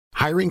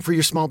Hiring for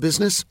your small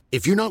business?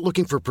 If you're not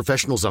looking for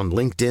professionals on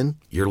LinkedIn,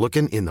 you're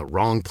looking in the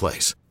wrong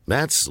place.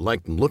 That's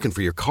like looking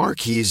for your car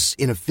keys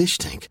in a fish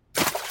tank.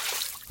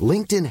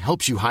 LinkedIn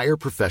helps you hire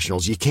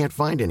professionals you can't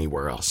find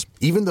anywhere else,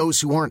 even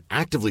those who aren't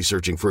actively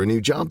searching for a new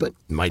job but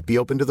might be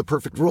open to the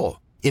perfect role.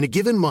 In a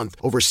given month,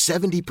 over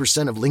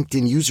 70% of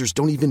LinkedIn users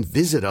don't even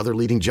visit other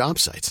leading job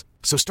sites.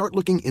 So start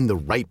looking in the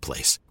right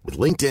place. With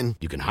LinkedIn,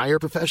 you can hire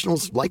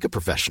professionals like a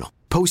professional.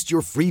 Post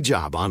your free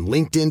job on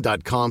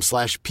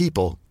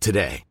linkedin.com/people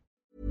today.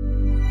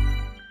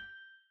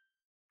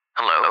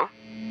 Hello?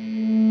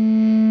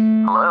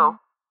 Hello?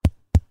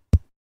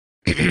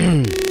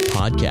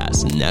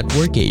 Podcast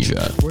Network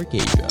Asia.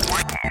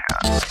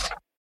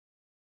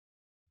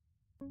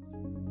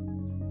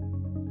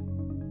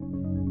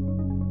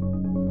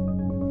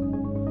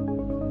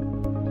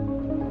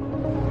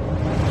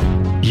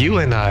 You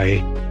and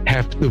I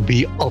have to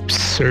be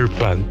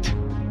observant,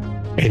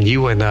 and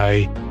you and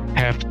I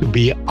have to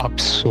be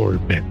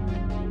absorbent.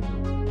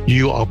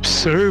 You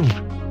observe,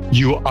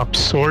 you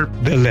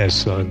absorb the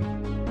lesson,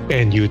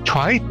 and you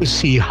try to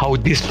see how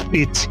this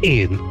fits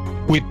in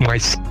with my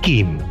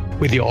scheme,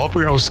 with the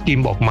overall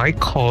scheme of my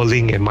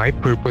calling and my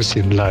purpose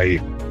in life,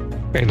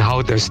 and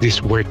how does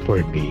this work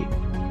for me.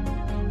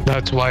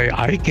 That's why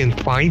I can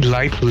find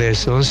life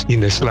lessons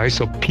in a slice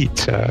of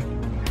pizza.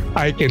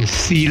 I can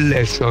see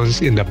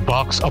lessons in the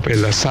box of a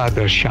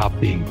Lazada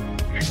shopping.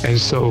 And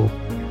so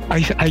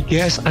I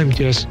guess I'm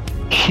just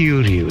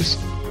curious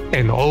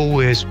and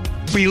always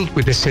filled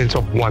with a sense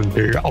of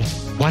wonder of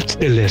what's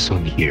the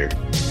lesson here.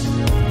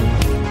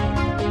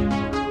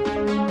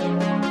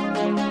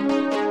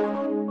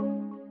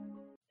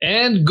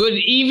 And good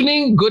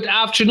evening, good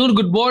afternoon,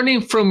 good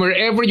morning from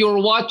wherever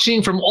you're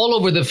watching, from all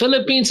over the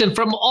Philippines and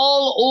from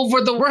all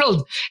over the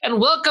world. And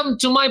welcome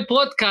to my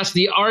podcast,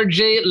 the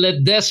RJ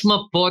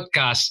Ledesma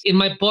podcast. In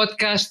my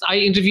podcast, I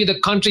interview the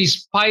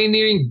country's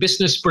pioneering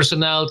business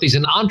personalities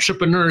and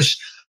entrepreneurs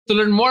to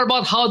learn more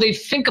about how they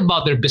think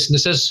about their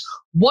businesses.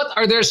 What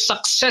are their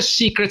success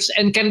secrets,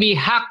 and can we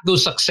hack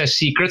those success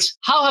secrets?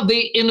 How have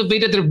they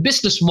innovated their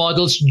business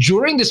models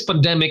during this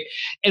pandemic?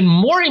 And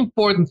more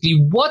importantly,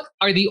 what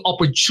are the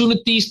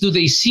opportunities do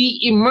they see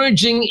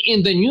emerging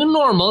in the new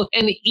normal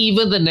and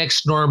even the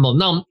next normal?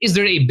 Now, is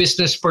there a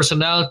business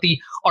personality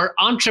or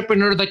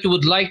entrepreneur that you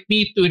would like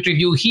me to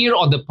interview here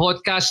on the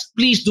podcast?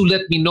 Please do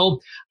let me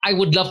know. I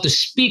would love to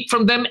speak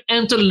from them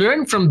and to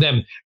learn from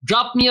them.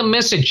 Drop me a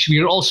message. We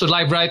are also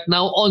live right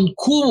now on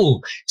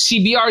Kumu,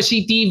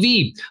 CBRC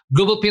TV,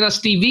 Global Pinas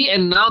TV,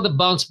 and now the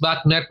Bounce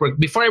Back Network.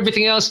 Before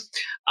everything else,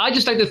 I'd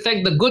just like to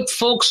thank the good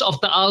folks of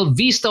the Al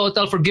Vista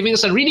Hotel for giving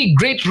us a really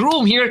great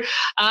room here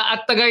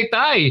at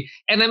Tagaytay.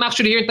 And I'm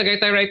actually here in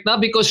Tagaytay right now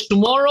because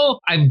tomorrow,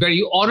 I'm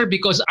very honored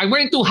because I'm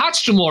wearing two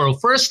hats tomorrow.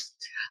 First,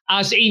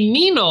 as a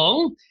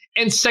ninong,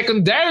 and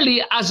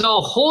secondarily, as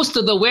a host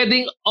of the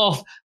wedding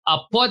of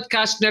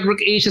Podcast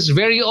Network Asia's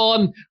very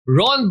own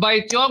Ron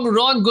Baitiong.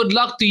 Ron, good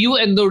luck to you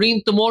and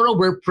Doreen tomorrow.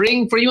 We're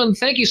praying for you, and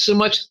thank you so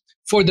much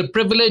for the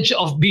privilege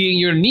of being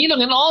your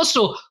ninong and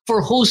also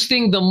for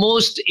hosting the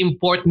most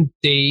important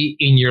day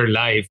in your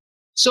life.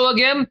 So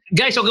again,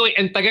 guys, okay,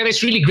 and Tagaytay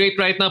is really great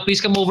right now.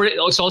 Please come over.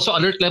 It's also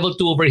alert level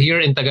 2 over here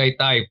in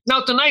Tagaytay.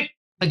 Now tonight,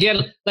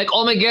 again, like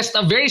all my guests,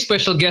 a very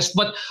special guest,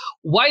 but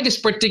why this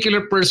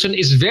particular person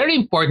is very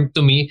important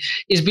to me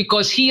is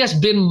because he has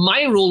been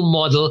my role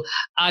model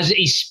as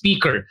a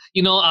speaker.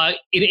 You know,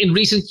 in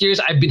recent years,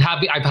 I've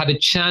had a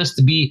chance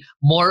to be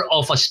more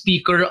of a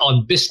speaker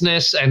on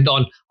business and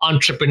on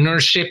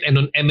entrepreneurship and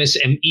on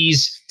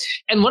MSMEs.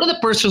 And one of the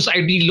persons I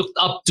really looked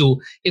up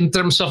to in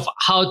terms of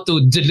how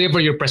to deliver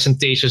your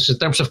presentations, in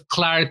terms of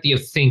clarity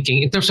of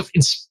thinking, in terms of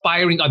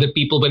inspiring other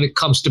people when it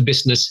comes to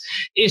business,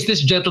 is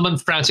this gentleman,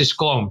 Francis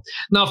Kong.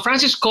 Now,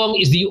 Francis Kong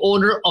is the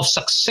owner of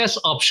Success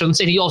Options,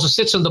 and he also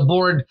sits on the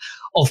board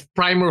of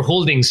Primer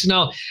Holdings.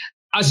 Now,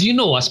 as you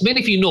know, as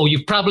many of you know,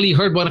 you've probably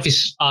heard one of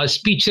his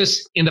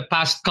speeches in the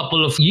past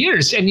couple of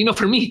years. And, you know,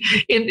 for me,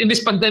 in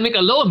this pandemic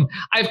alone,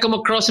 I've come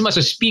across him as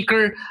a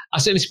speaker,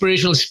 as an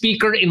inspirational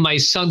speaker in my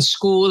son's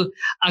school,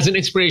 as an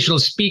inspirational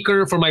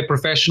speaker for my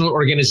professional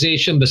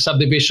organization, the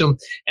Subdivision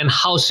and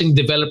Housing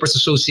Developers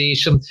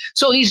Association.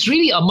 So he's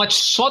really a much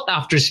sought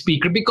after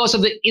speaker because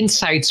of the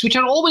insights, which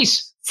are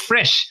always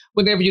fresh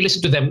whenever you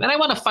listen to them. And I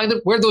want to find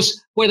out where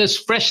this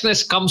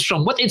freshness comes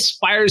from, what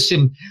inspires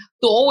him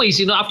to always,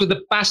 you know, after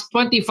the past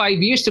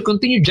 25 years, to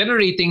continue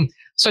generating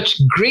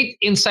such great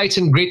insights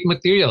and great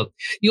material.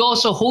 He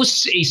also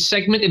hosts a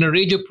segment in a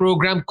radio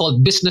program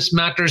called Business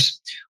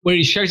Matters, where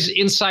he shares his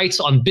insights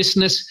on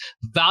business,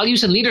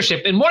 values, and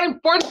leadership. And more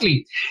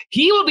importantly,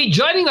 he will be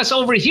joining us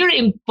over here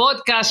in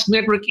Podcast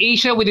Network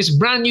Asia with his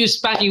brand new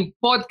spanking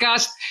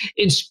podcast,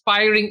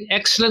 Inspiring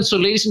Excellence. So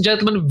ladies and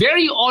gentlemen,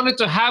 very honored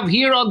to have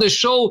here on the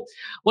show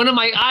one of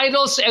my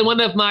idols and one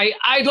of my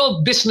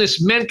idol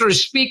business mentor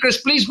speakers.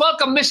 Please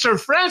welcome Mr.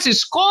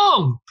 Francis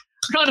Kong.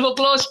 Round of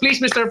applause, please,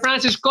 Mr.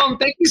 Francis Kong.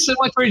 Thank you so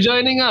much for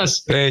joining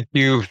us. Thank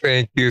you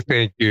very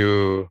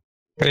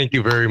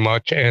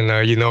much. And,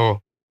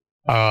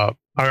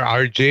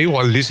 RJ,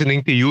 while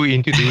listening to you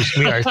introduce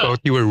me, I thought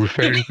you were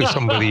referring to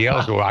somebody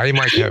else, or I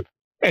might have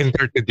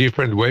entered a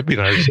different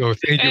webinar. So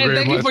thank you And very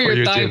thank you much for for your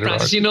your time,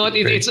 Francis. You generosity. know what?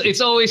 Thank you.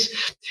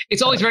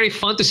 It's always very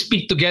fun to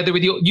speak together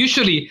with you.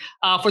 Usually,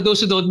 for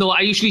those who don't know, I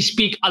usually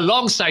speak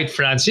alongside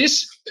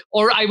Francis,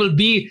 or I will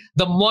be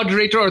the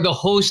moderator or the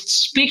host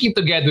speaking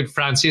together with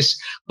Francis.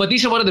 But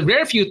these are one of the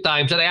very few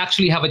times that I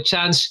actually have a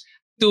chance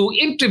to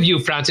interview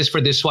Francis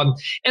for this one.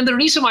 And the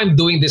reason why I'm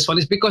doing this one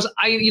is because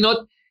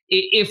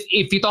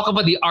if you talk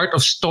about the art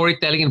of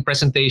storytelling and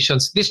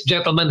presentations, this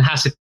gentleman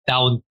has it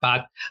down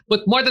pat.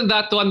 But more than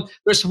that one,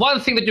 there's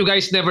one thing that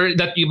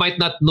you might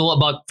not know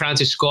about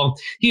Francis Kong.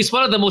 He's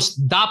one of the most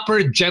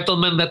dapper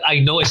gentlemen that I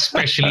know,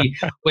 especially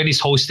when he's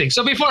hosting.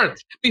 So before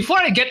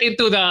I get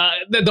into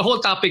the whole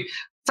topic,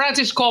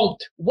 Francis Kong,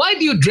 why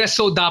do you dress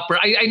so dapper?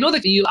 I know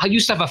that you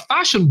used to have a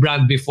fashion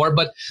brand before,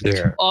 but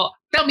Yeah.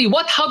 tell me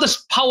how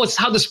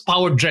does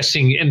power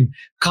dressing and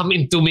come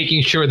into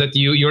making sure that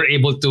you're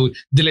able to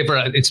deliver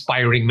an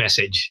inspiring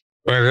message?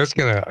 Well, that's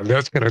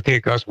gonna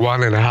take us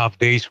 1.5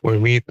 days for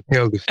me to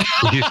tell the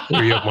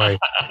history of my.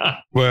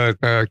 But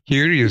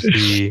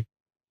curiously,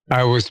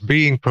 I was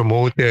being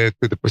promoted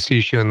to the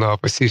position of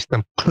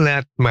assistant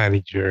plant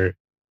manager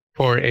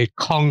for a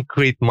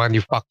concrete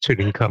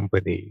manufacturing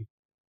company.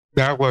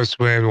 That was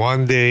when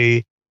one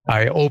day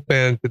I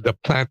opened the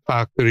plant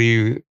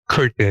factory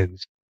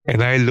curtains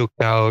and I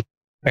looked out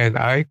and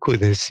I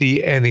couldn't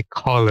see any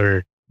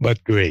color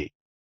but gray.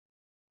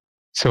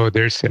 So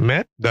there's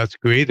cement, that's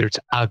gray. There's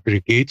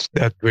aggregates,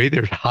 that's gray.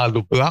 There's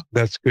hollow block,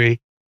 that's gray.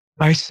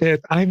 I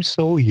said, I'm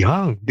so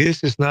young.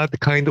 This is not the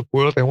kind of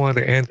world I want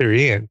to enter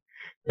in.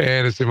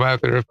 And as a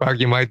matter of fact,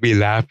 you might be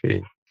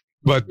laughing.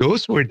 But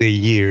those were the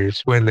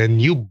years when a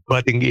new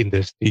budding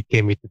industry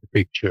came into the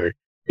picture.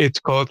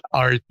 It's called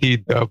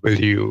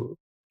RTW.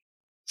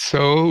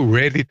 So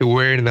ready to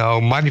wear now,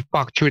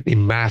 manufactured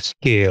in mass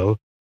scale,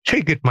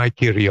 triggered my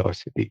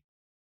curiosity.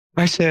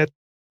 I said,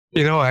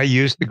 I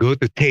used to go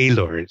to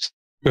tailors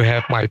to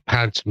have my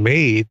pants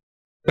made.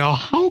 Now,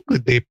 how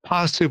could they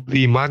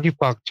possibly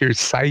manufacture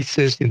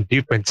sizes in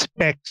different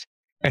specs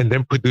and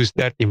then produce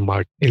that in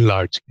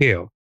large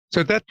scale?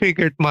 So that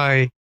triggered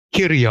my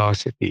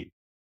curiosity.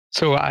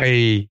 So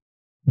I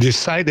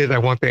decided I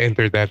want to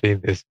enter that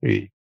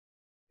industry.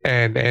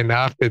 And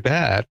after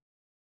that,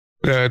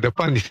 the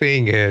funny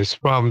thing is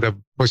from the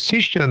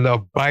position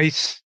of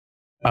vice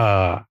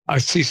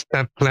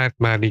assistant plant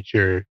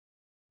manager,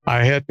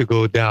 I had to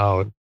go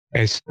down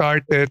and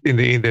started in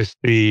the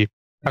industry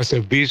as a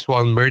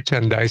visual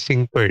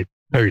merchandising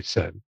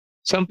person.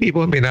 Some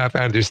people may not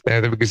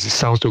understand it because it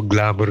sounds so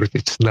glamorous.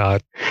 It's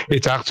not.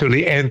 It's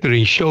actually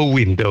entering show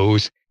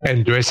windows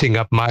and dressing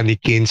up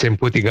mannequins and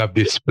putting up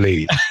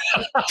displays.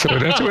 So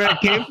that's where I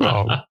came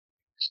from.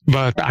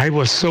 But I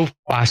was so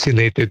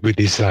fascinated with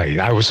design.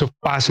 I was so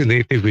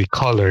fascinated with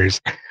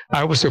colors.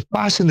 I was so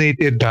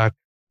fascinated that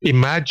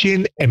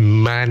imagine a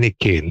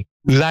mannequin,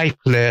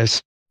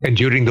 lifeless, and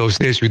during those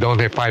days, we don't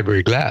have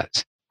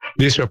fiberglass.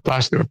 These are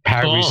plaster of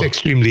Paris,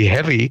 extremely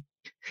heavy.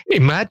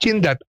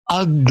 Imagine that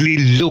ugly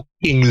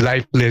looking,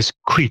 lifeless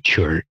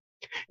creature.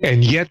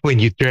 And yet, when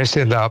you dress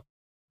it up,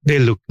 they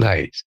look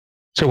nice.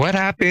 So, what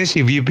happens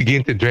if you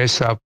begin to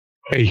dress up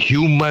a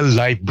human,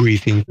 life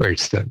breathing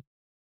person?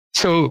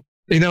 So,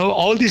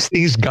 all these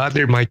things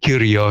gather my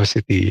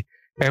curiosity.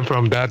 And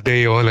from that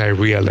day on, I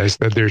realized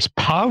that there's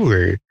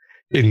power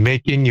in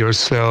making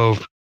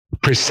yourself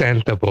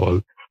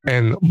presentable.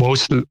 And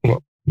most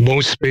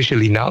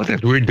especially now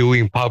that we're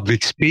doing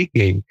public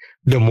speaking,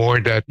 the more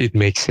that it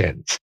makes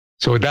sense.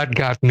 So that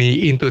got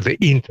me into the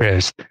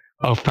interest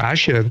of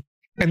fashion.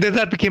 And then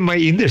that became my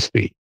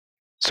industry.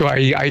 So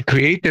I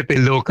created a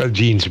local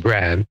jeans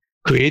brand,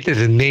 created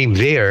a name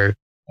there,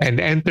 and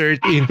entered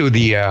into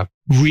the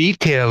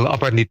retail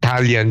of an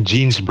Italian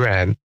jeans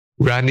brand,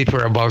 ran it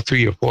for about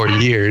 3 or 4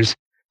 years.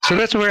 So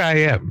that's where I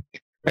am.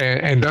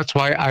 And that's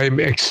why I'm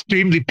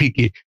extremely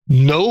picky.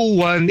 No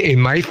one in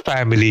my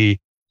family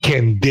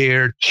can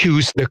dare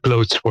choose the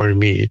clothes for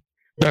me.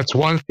 That's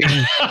one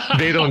thing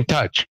they don't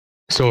touch.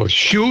 So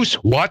shoes,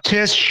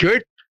 watches,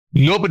 shirt,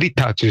 nobody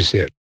touches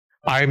it.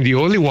 I'm the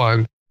only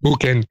one who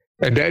can,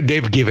 and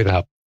they've given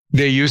up.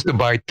 They used to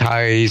buy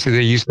ties,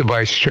 they used to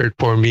buy shirt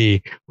for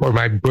me for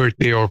my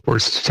birthday or for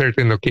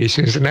certain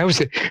occasions. And I would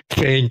say,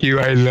 thank you,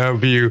 I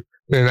love you.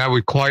 Then I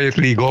would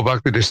quietly go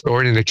back to the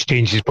store and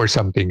exchange it for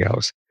something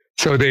else.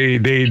 So they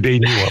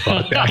knew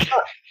about that.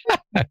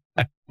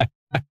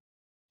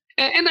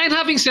 And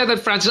having said that,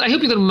 Francis, I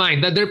hope you don't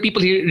mind that there are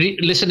people here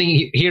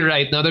listening here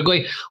right now. They're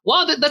going,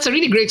 wow, that's a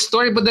really great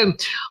story. But then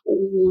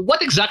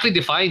what exactly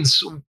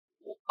defines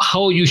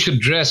how you should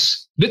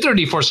dress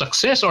literally for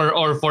success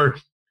or for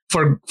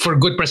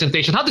good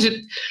presentation? How does it,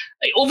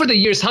 over the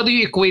years, how do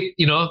you equate,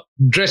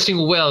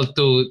 dressing well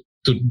to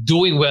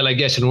doing well, I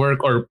guess, in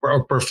work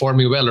or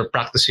performing well or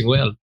practicing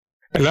well?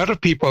 A lot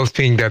of people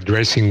think that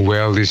dressing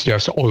well is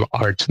just all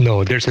arts.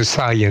 No, there's a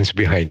science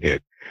behind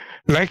it.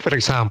 Like, for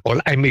example,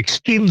 I'm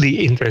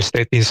extremely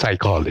interested in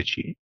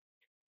psychology.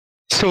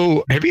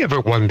 So have you ever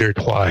wondered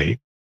why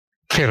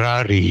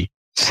Ferrari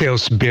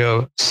sells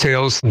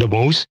the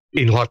most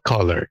in what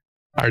color,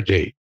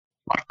 RJ?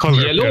 What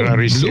color Yellow,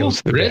 Ferrari blue,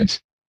 sells the red?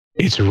 best?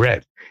 It's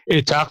red.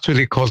 It's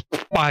actually called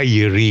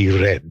fiery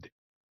red.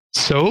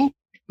 So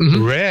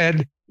Mhm.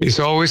 red is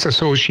always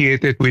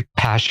associated with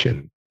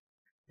passion.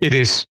 It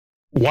is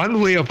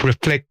one way of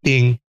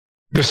reflecting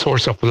the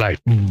source of life,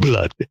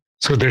 blood.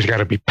 So there's got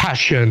to be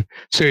passion.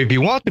 So if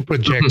you want to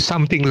project Mhm.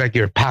 something like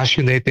you're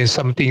passionate and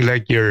something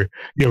like you're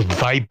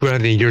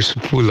vibrant and you're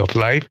full of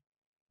life,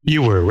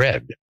 you were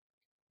red.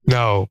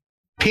 Now,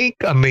 pink,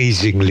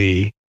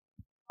 amazingly,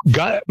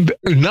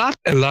 not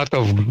a lot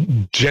of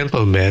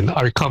gentlemen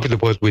are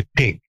comfortable with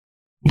pink,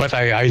 but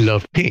I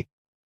love pink.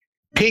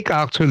 Pink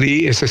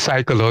actually is a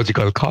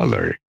psychological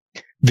color.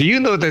 Do you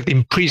know that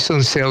in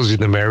prison cells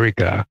in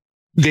America,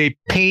 they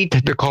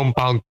paint the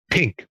compound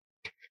pink?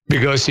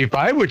 Because if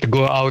I were to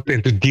go out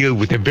and to deal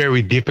with a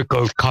very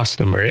difficult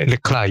customer and a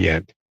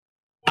client,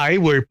 I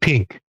wear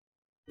pink.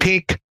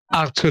 Pink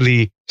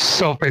actually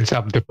softens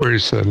up the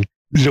person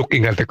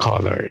looking at the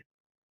color.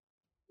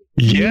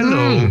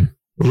 Yellow Mm.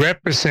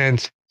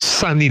 represents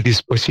sunny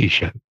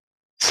disposition.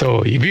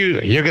 So if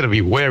you're going to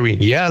be wearing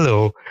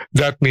yellow,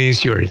 that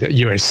means you're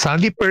a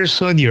sunny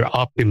person, you're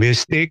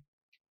optimistic.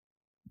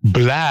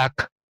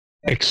 Black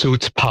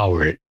exudes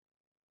power.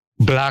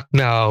 Black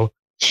now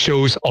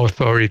shows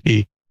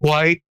authority.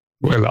 White,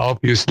 well,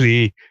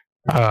 obviously,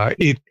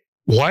 it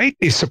white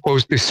is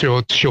supposed to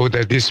show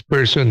that this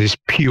person is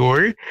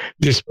pure,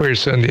 this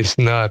person is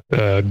not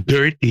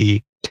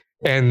dirty,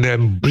 and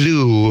then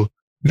blue.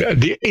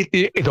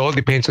 It all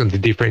depends on the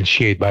different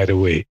shade, by the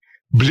way.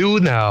 Blue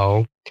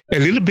now, a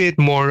little bit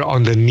more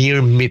on the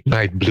near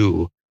midnight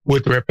blue,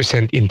 would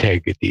represent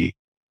integrity.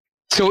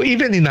 So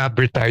even in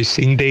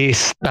advertising, they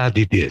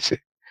study this.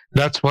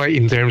 That's why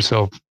in terms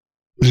of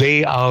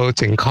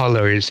layouts and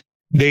colors,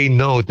 they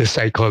know the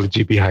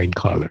psychology behind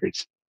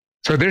colors.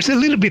 So there's a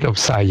little bit of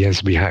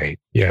science behind.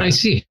 Yeah. I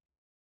see.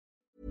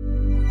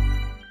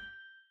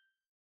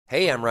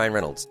 Hey, I'm Ryan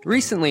Reynolds.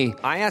 Recently,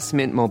 I asked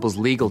Mint Mobile's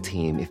legal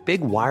team if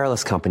big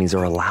wireless companies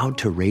are allowed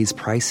to raise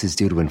prices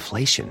due to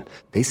inflation.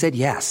 They said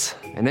yes.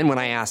 And then when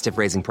I asked if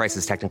raising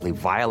prices technically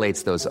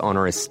violates those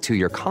onerous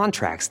 2-year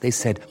contracts, they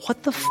said,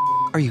 "What the f***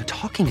 are you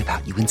talking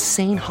about, you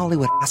insane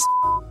Hollywood ass?"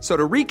 So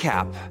to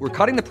recap, we're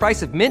cutting the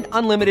price of Mint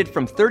Unlimited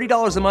from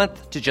 $30 a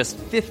month to just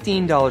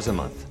 $15 a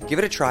month. Give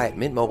it a try at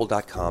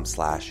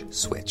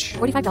mintmobile.com/switch.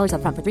 $45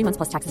 up front for 3 months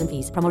plus taxes and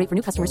fees. Promo rate for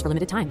new customers for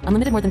limited time.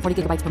 Unlimited more than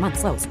 40 gigabytes per month.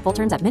 Slows full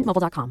terms at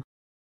mintmobile.com.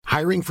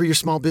 Hiring for your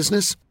small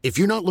business? If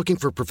you're not looking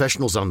for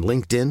professionals on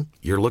LinkedIn,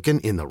 you're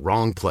looking in the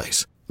wrong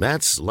place.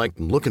 That's like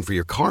looking for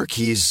your car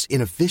keys in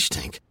a fish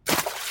tank.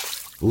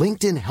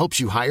 LinkedIn helps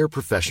you hire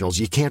professionals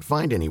you can't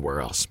find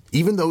anywhere else,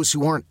 even those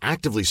who aren't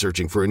actively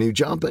searching for a new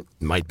job but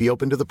might be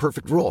open to the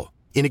perfect role.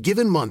 In a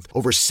given month,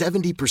 over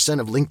 70%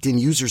 of LinkedIn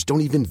users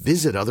don't even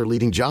visit other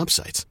leading job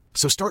sites.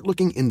 So start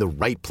looking in the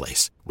right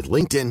place. With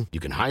LinkedIn, you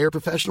can hire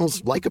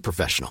professionals like a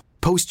professional.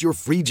 Post your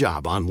free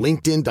job on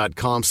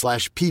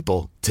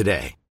linkedin.com/people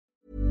today.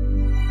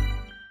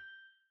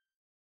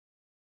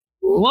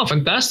 Wow,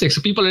 fantastic.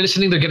 So people are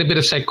listening, they're getting a bit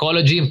of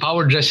psychology and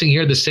power dressing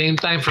here at the same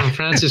time from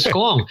Francis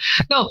Kong.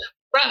 Now,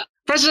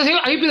 Francis,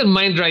 I have in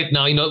mind right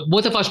now,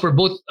 both of us were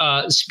both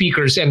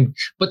speakers,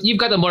 but you've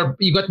got more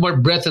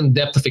breadth and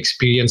depth of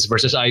experience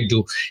versus I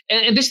do.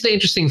 And this is the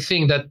interesting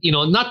thing that,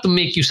 not to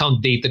make you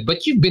sound dated,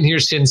 but you've been here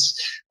since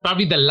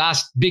probably the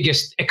last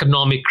biggest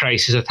economic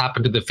crisis that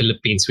happened to the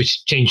Philippines,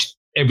 which changed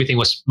everything,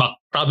 was about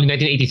probably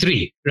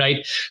 1983,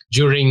 right?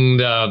 During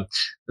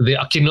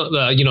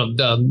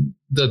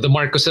the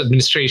Marcos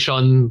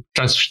administration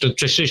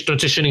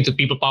transitioning to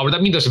people power.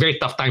 That means it was a very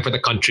tough time for the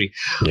country.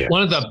 Yes.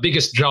 One of the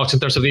biggest droughts in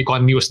terms of the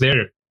economy was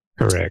there.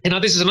 Correct. And now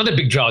this is another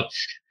big drought.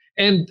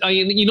 And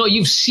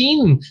you've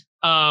seen,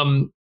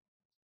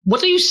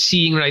 what are you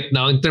seeing right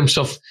now in terms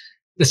of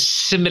the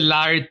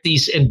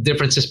similarities and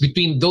differences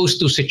between those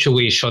two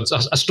situations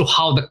as to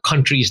how the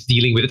country is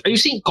dealing with it? Are you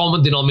seeing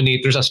common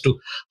denominators as to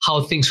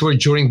how things were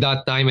during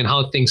that time and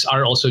how things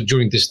are also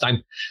during this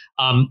time?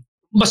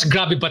 Mas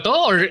grabe pa to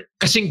or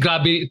kasing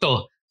grabe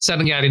ito sa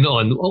nangyari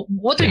noon?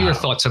 What are your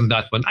thoughts on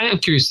that one? I am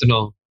curious to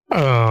know.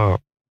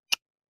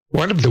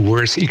 One of the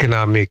worst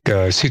economic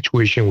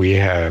situation we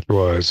had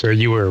was,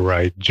 you were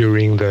right,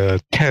 during the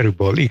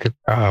terrible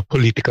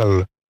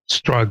political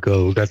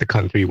struggle that the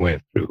country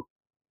went through.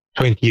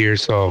 20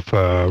 years of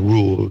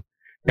rule,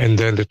 and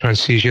then the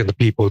transition to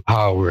people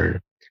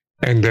power,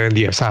 and then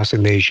the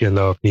assassination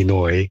of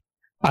Ninoy.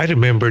 I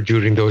remember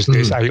during those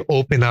days, I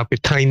opened up a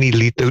tiny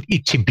little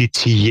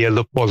itsy-bitsy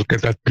yellow polka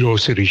dot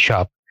grocery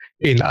shop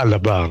in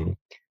Alabang.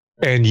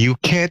 And you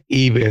can't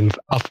even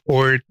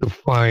afford to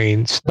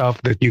find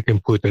stuff that you can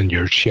put on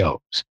your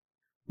shelves.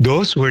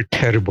 Those were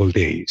terrible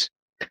days.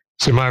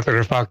 As a matter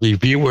of fact,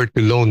 if you were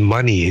to loan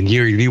money and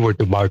you were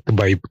to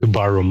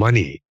borrow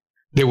money,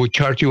 they would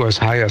charge you as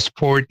high as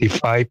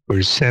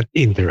 45%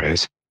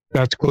 interest.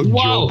 That's called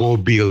Jobo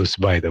bills,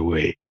 by the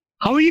way.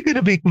 How are you going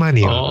to make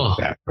money out of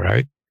that,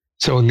 right?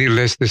 So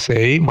needless to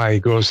say, my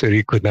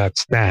grocery could not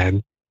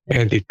stand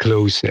and it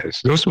closes.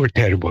 Those were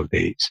terrible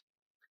days.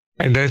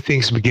 And then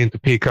things begin to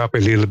pick up a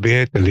little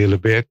bit.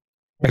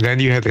 And then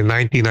you had the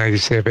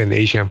 1997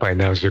 Asian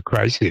financial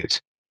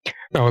crisis.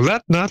 Now,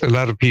 not a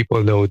lot of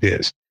people know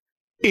this.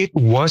 It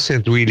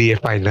wasn't really a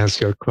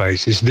financial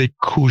crisis. They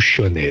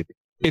cushioned it.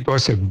 It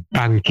was a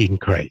banking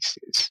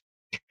crisis.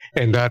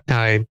 And that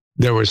time,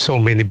 there were so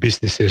many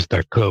businesses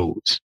that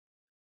closed.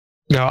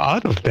 Now,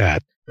 out of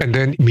that, and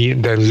then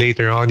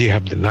later on, you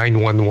have the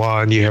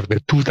 911, you have the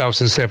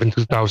 2007,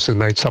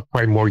 2009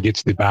 subprime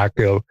mortgage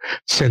debacle,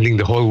 sending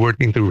the whole world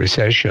into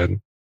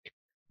recession.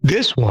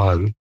 This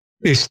one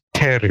is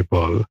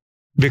terrible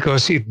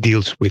because it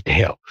deals with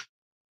health.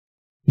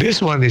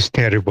 This one is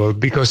terrible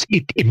because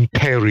it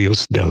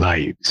imperils the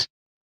lives.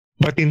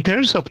 But in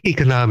terms of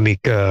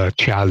economic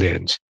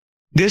challenge,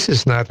 this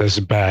is not as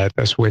bad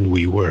as when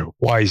we were.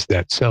 Why is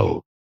that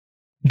so?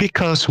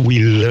 Because we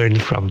learn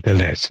from the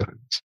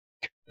lessons.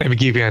 Let me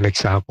give you an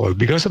example.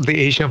 Because of the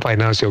Asian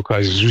financial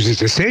crisis, which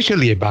is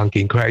essentially a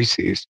banking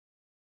crisis,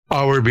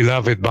 our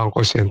beloved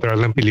Bangko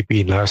Sentral ng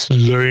Pilipinas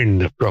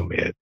learned from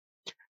it.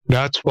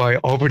 That's why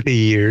over the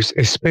years,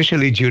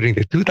 especially during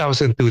the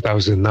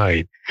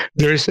 2000-2009,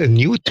 there's a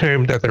new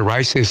term that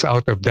arises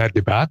out of that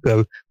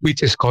debacle,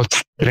 which is called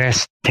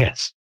stress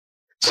test.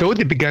 So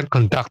they began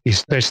conducting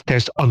stress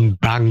tests on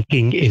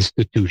banking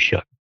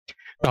institutions.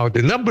 Now,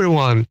 the number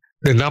one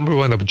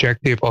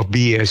objective of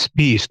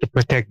BSP is to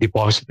protect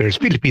depositors,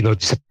 Filipino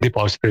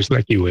depositors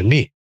like you and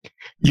me.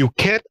 You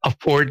can't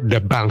afford the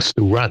banks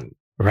to run,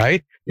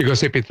 right?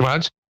 Because if it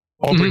runs,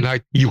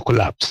 overnight, you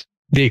collapse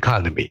the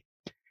economy.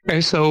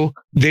 And so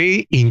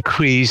they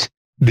increase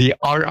the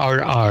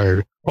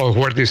RRR, or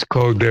what is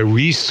called the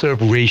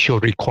reserve ratio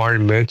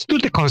requirements, to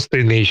the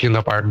consternation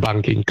of our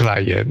banking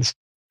clients.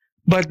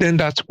 But then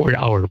that's for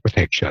our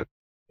protection.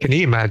 Can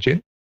you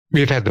imagine?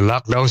 We've had the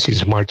lockdown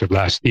since March of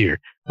last year.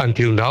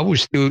 Until now, we're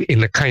still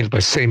in a kind of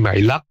a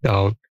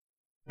semi-lockdown.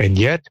 And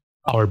yet,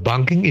 our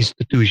banking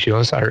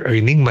institutions are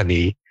earning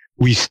money.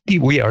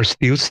 We are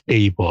still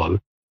stable.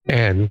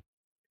 And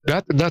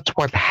that's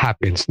what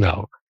happens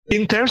now.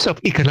 In terms of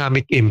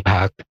economic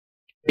impact,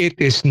 it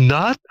is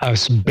not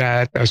as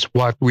bad as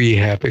what we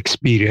have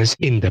experienced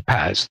in the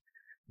past,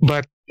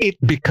 but it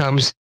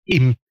becomes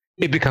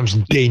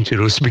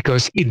dangerous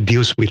because it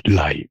deals with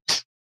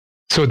lives.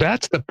 So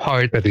that's the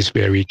part that is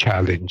very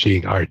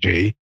challenging,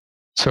 RJ.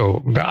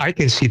 So I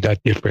can see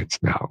that difference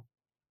now.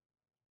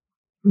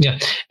 Yeah.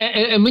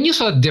 And when you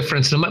saw a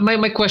difference,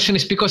 my question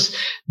is because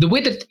the way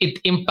that it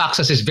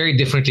impacts us is very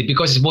differently,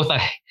 because it's both a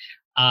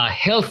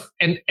health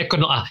and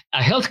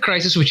a health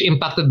crisis which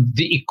impacted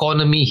the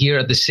economy here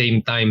at the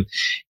same time.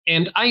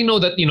 And I know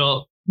that,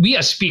 we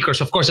as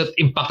speakers, of course, that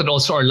impacted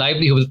also our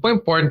livelihood. But more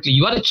importantly,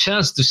 you had a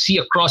chance to see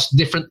across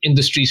different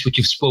industries which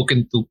you've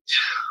spoken to.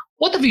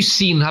 What have you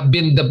seen have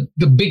been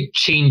the big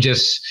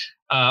changes,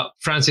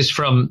 Francis,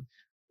 from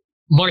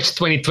March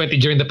 2020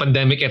 during the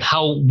pandemic and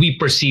how we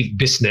perceive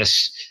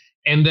business?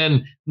 And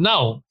then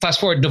now, fast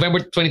forward November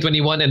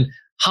 2021 and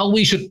how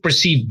we should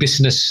perceive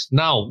business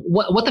now.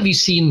 What have you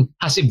seen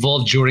has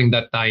evolved during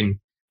that time?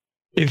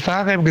 In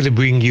fact, I'm going to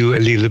bring you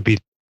a little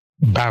bit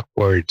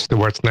backwards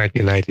towards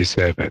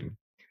 1997.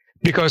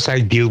 Because I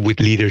deal with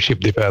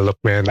leadership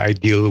development, I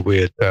deal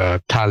with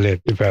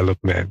talent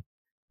development.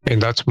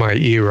 And that's my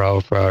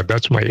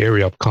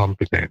area of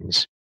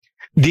competence.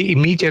 The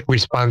immediate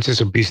responses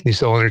of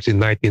business owners in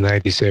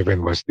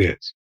 1997 was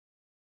this: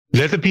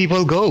 let the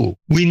people go.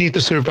 We need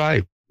to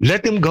survive.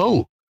 Let them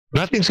go.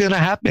 Nothing's going to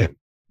happen.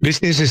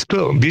 Business is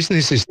closed.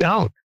 Business is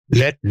down.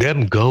 Let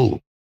them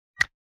go.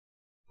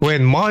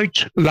 When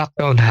March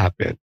lockdown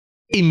happened,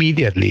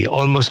 immediately,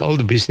 almost all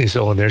the business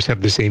owners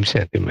have the same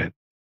sentiment.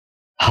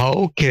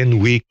 How can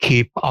we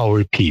keep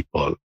our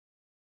people?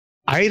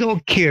 I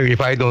don't care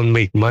if I don't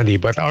make money,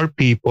 but our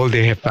people,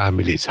 they have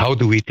families. How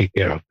do we take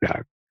care of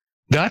that?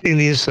 That in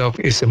itself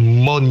is a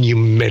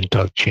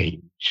monumental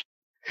change.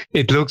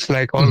 It looks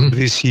like all of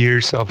these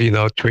years of,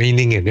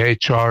 training in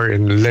HR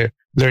and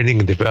learning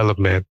and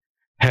development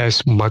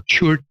has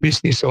matured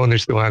business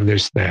owners to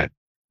understand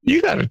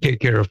you got to take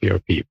care of your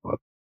people.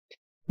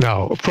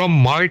 Now, from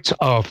March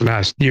of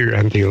last year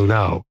until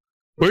now,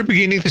 we're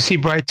beginning to see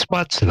bright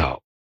spots now.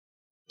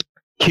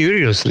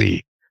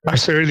 Curiously,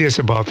 as early as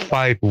about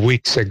 5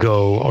 weeks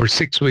ago or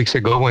 6 weeks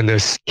ago, when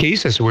the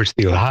cases were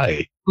still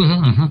high,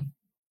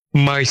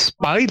 my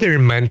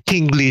Spider-Man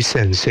tingly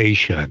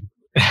sensation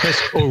has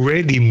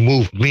already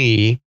moved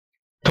me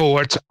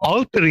towards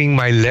altering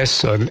my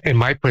lesson and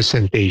my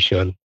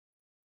presentation.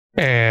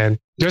 And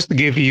just to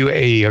give you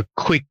a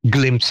quick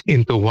glimpse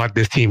into what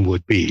the theme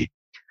would be,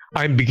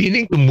 I'm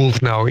beginning to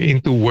move now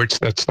into words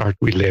that start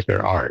with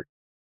letter R.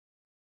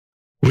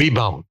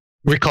 Rebound,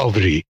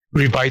 recovery,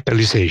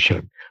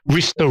 revitalization,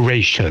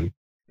 restoration,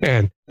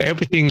 and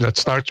everything that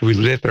starts with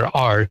letter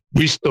R,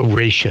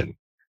 restoration.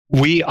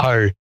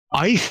 I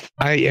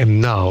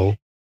am now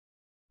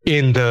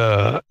in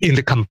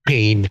the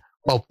campaign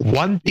of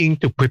wanting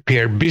to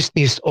prepare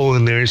business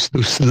owners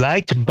to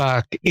slide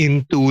back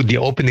into the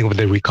opening of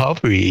the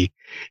recovery.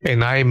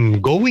 And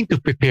I'm going to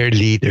prepare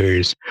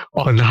leaders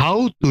on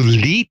how to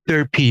lead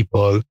their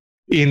people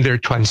in their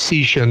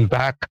transition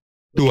back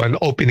to an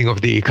opening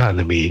of the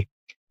economy.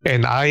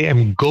 And I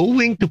am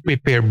going to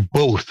prepare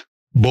both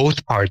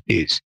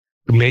parties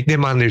to make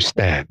them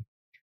understand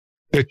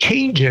the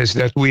changes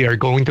that we are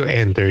going to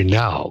enter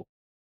now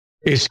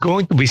is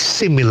going to be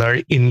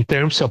similar in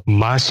terms of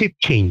massive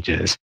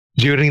changes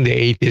during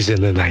the 80s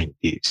and the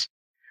 90s.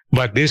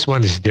 But this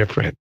one is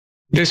different.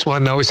 This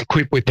one now is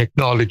equipped with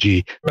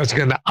technology that's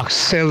going to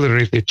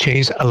accelerate the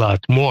change a lot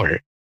more.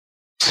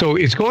 So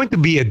it's going to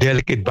be a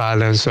delicate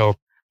balance of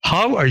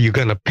how are you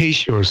going to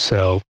pace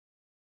yourself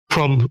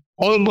from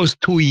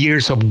almost 2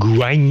 years of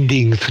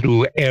grinding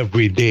through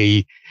every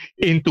day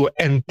into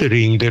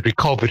entering the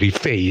recovery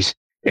phase,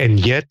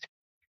 and yet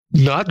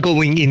not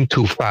going in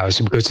too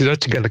fast because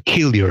that's going to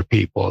kill your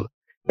people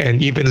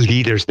and even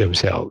leaders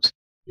themselves.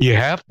 You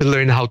have to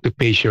learn how to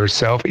pace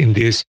yourself in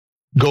this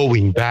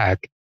going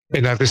back,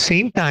 and at the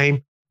same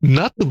time,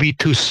 not to be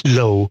too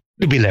slow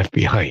to be left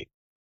behind,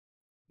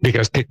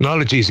 because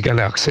technology is going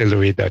to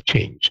accelerate that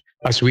change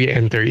as we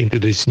enter into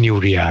this new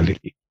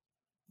reality.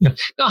 Yeah.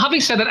 Now,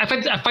 having said that, I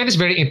find this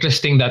very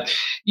interesting that,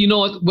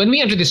 when we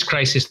entered this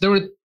crisis, there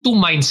were two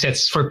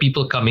mindsets for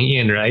people coming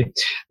in, right?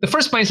 The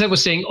first mindset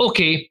was saying,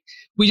 okay,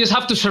 we just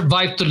have to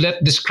survive to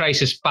let this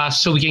crisis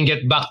pass so we can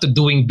get back to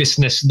doing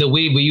business the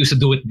way we used to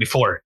do it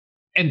before.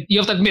 And you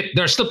have to admit,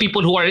 there are still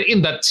people who are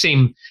in that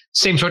same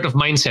sort of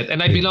mindset.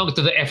 And I belong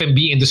to the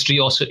F&B industry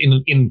also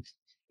in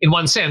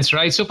one sense,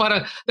 right? So there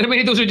are many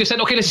of those who just said,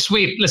 okay, let's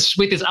wait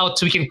this out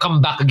so we can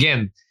come back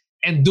again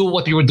and do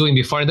what we were doing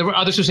before. And there were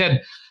others who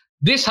said,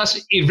 this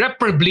has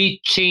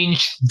irreparably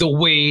changed the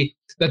way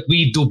that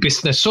we do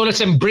business. So let's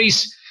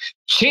embrace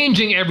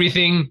changing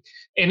everything.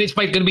 And it's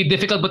going to be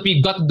difficult, but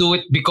we've got to do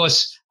it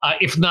because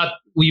if not,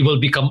 we will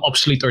become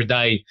obsolete or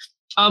die.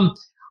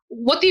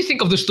 What do you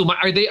think of those two?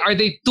 Are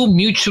they two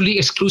mutually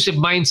exclusive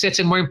mindsets?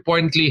 And more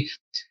importantly,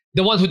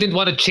 the one who didn't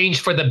want to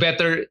change for the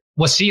better,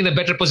 was he in a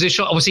better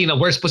position or was he in a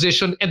worse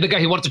position? And the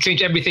guy who wanted to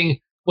change everything,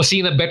 was he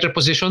in a better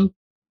position?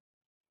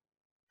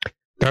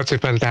 That's a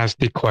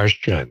fantastic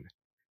question.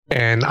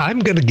 And I'm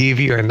going to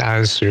give you an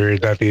answer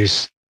that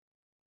is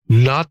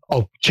not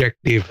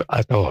objective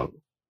at all.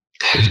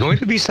 It's going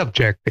to be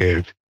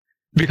subjective,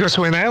 because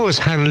when I was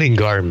handling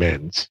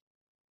garments,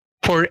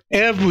 for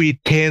every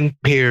 10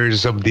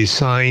 pairs of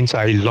designs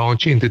I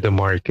launch into the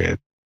market,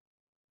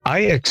 I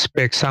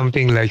expect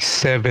something like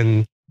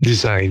 7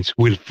 designs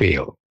will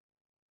fail.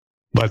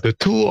 But the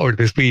 2 or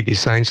the 3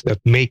 designs that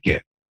make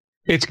it,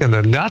 it's going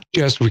to not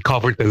just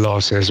recover the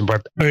losses,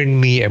 but earn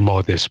me a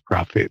modest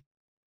profit.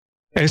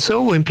 And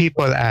so when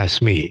people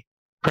ask me,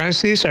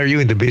 Francis, are you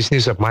in the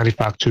business of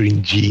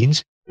manufacturing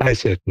jeans? I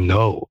said,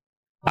 no,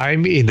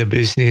 I'm in the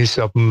business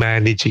of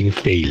managing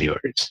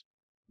failures.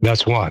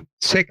 That's one.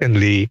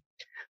 Secondly,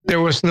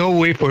 there was no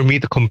way for me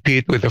to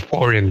compete with the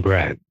foreign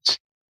brands.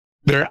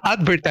 Their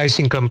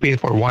advertising campaign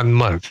for 1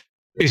 month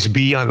is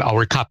beyond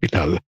our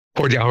capital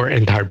for our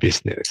entire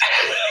business.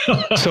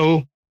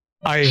 So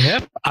I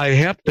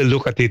have to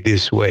look at it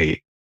this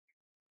way.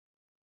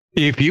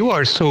 If you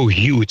are so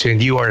huge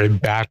and you are a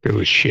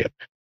battleship,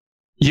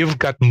 you've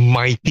got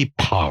mighty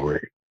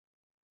power.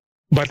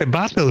 But a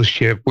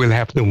battleship will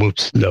have to move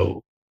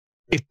slow.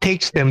 It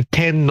takes them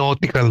 10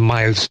 nautical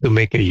miles to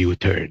make a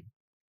U-turn.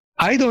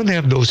 I don't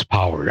have those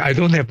power. I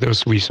don't have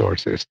those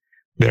resources.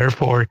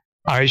 Therefore,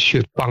 I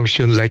should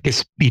function like a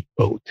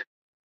speedboat.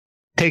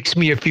 Takes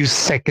me a few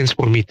seconds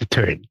for me to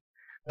turn.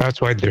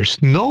 That's why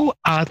there's no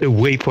other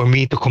way for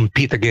me to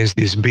compete against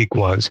these big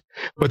ones,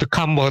 but to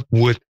come up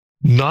with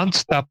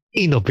non-stop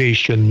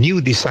innovation,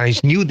 new designs,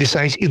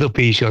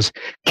 innovations,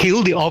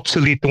 kill the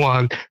obsolete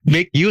one,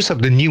 make use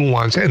of the new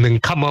ones, and then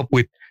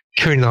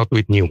turn out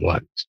with new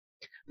ones.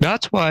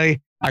 That's why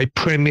I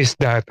premise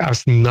that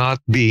as not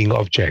being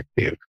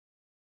objective.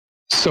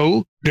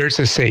 So there's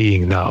a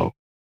saying now,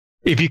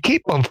 if you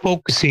keep on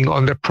focusing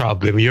on the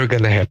problem, you're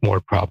going to have more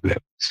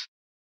problems.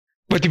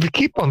 But if you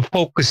keep on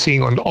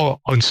focusing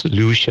on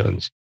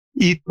solutions,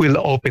 it will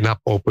open up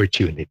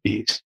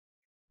opportunities.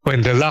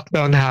 When the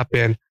lockdown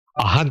happened,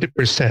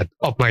 100%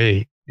 of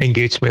my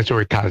engagements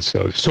were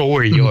canceled. So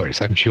were yours,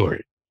 I'm sure.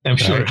 I'm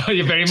sure.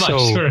 You're very much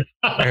sure.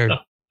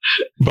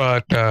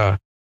 But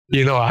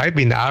I've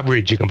been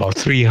averaging about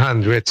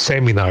 300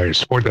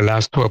 seminars for the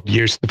last 12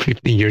 years to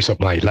 15 years of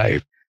my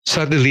life.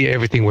 Suddenly,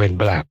 everything went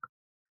blank.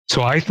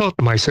 So I thought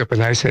to myself,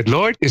 and I said,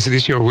 Lord, is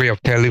this your way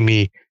of telling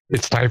me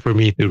it's time for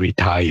me to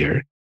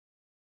retire?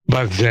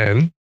 But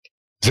then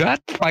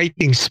that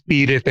fighting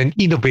spirit and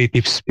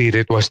innovative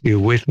spirit was still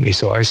with me.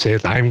 So I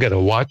said, I'm going to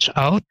watch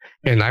out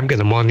and I'm going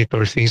to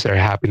monitor things that are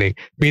happening.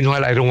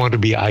 Meanwhile, I don't want to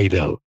be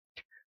idle.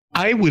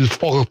 I will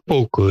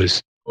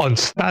focus on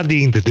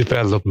studying the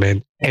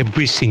development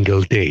every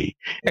single day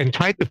and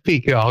try to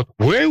figure out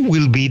where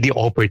will be the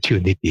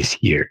opportunities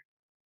here.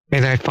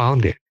 And I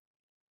found it.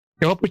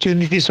 The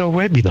opportunities are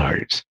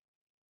webinars.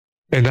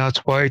 And that's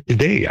why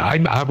today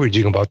I'm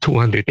averaging about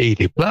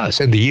 280 plus,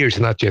 and the year's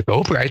not yet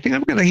over. I think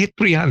I'm going to hit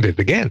 300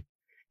 again.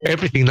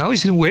 Everything now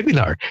is in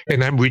webinar,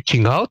 and I'm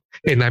reaching out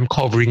and I'm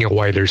covering a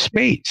wider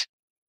space.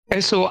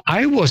 And so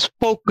I was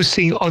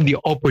focusing on the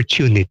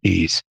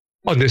opportunities,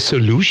 on the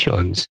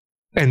solutions,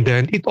 and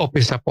then it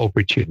opens up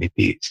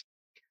opportunities.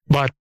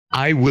 But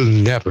I will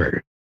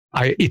never,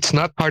 it's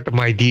not part of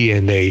my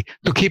DNA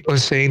to keep on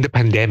saying the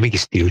pandemic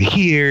is still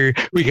here.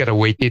 We got to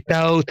wait it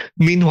out.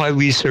 Meanwhile,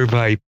 we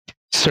survive.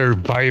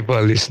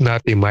 Survival is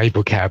not in my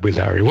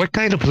vocabulary. What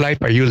kind of life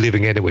are you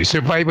living anyway?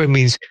 Survival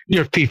means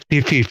you're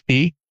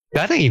 50-50.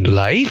 That ain't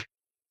life.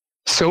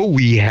 So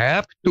we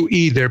have to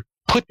either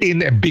put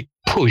in a big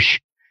push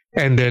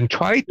and then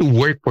try to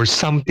work for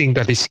something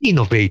that is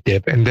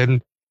innovative. And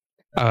then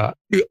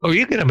you're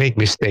going to make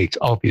mistakes,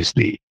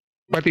 obviously.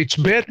 But it's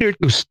better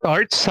to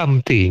start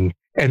something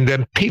and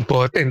then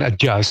pivot and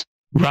adjust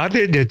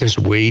rather than just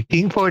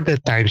waiting for the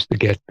times to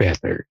get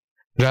better.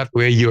 That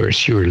way you're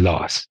sure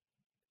loss.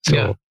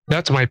 So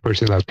that's my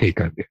personal take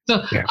on this.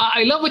 So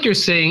I love what you're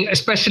saying,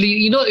 especially,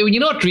 you know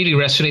what really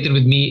resonated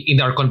with me in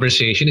our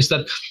conversation is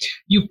that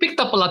you picked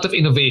up a lot of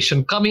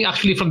innovation coming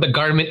actually from the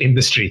garment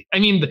industry. I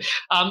mean,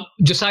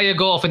 Josiah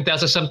Go often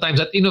tells us sometimes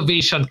that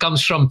innovation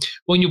comes from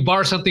when you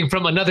borrow something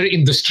from another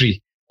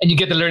industry and you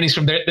get the learnings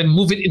from there, then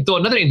move it into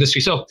another industry.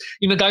 So,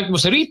 gamit mo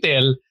sa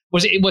retail,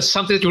 it was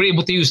something that you were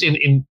able to use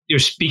in your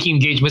speaking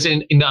engagements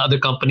in the other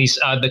companies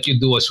that you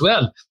do as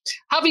well.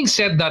 Having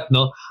said that,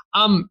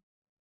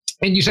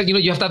 and you said,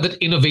 you have to have that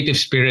innovative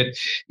spirit.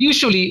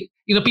 Usually,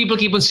 people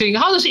keep on saying,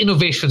 how does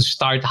innovation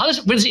start?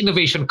 Where does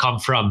innovation come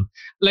from?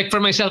 Like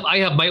for myself, I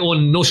have my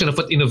own notion of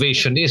what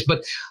innovation is,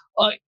 but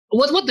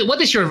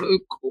what is your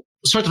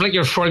sort of like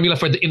your formula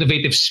for the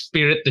innovative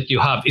spirit that you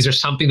have? Is it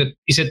something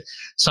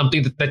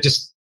that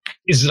just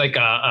is like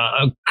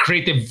a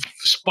creative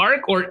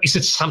spark, or is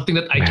it something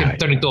that I can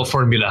turn into a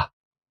formula?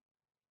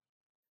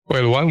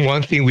 Well,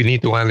 one thing we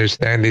need to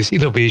understand is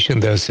innovation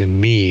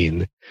doesn't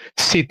mean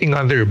sitting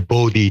under a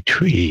Bodhi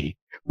tree,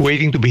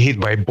 waiting to be hit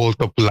by a bolt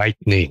of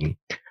lightning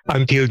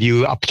until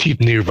you achieve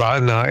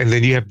nirvana, and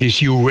then you have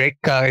this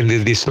eureka, and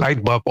then this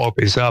light bulb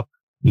opens up.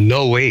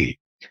 No way.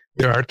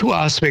 There are two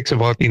aspects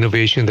about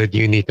innovation that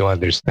you need to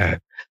understand.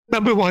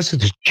 Number one is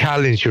to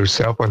challenge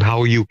yourself on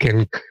how you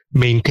can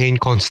maintain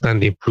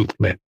constant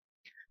improvement.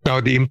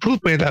 Now, the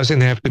improvement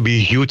doesn't have to be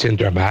huge and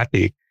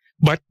dramatic,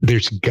 but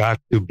there's got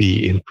to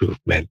be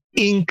improvement,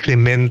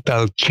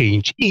 incremental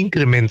change,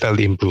 incremental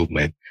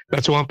improvement.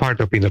 That's one part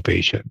of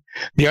innovation.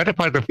 The other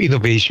part of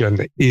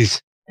innovation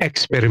is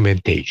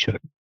experimentation.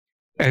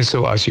 And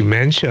so, as you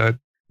mentioned,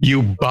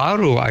 you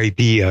borrow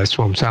ideas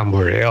from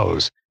somewhere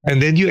else,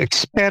 and then you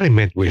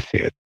experiment with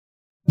it.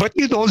 But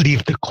you don't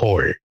leave the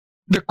core.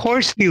 The core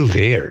is still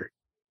there.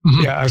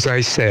 Mm-hmm. Yeah, as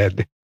I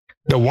said,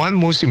 the one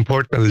most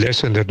important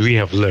lesson that we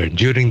have learned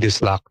during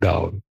this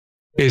lockdown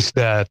is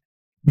that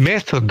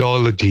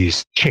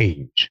methodologies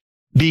change,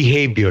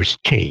 behaviors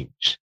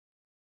change,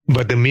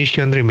 but the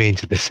mission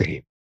remains the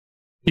same.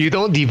 You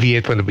don't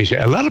deviate from the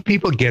mission. A lot of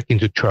people get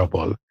into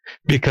trouble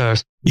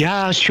because,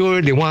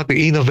 sure, they want to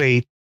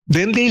innovate,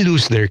 then they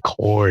lose their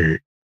core.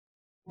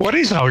 What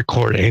is our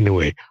core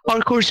anyway? Our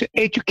core is to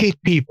educate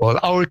people.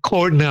 Our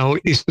core now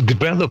is to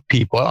develop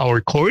people. Our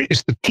core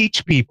is to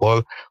teach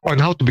people on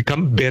how to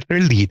become better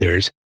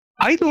leaders.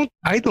 I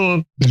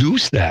don't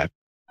lose that.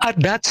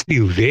 That's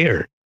still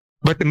there.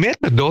 But the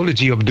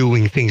methodology of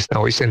doing things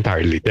now is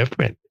entirely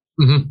different.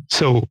 Mm-hmm.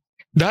 So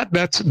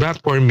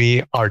that for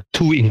me are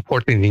two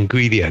important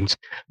ingredients.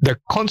 The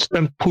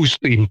constant push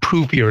to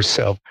improve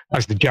yourself,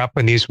 as the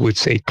Japanese would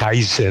say,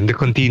 kaizen, the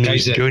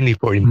continuous journey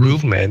for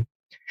improvement. Mm-hmm.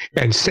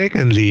 And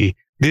secondly,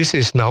 this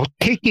is now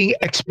taking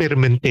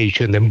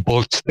experimentation and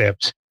bold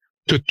steps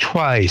to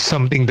try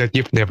something that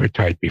you've never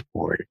tried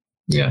before.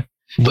 Yeah.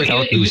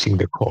 Without losing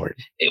the core.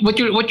 What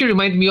you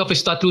remind me of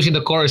is not losing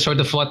the core is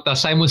sort of what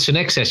Simon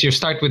Sinek says. You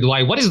start with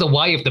why. What is the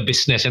why of the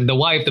business? And the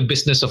why of the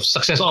business of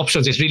Success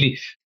Options is really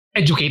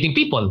educating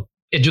people,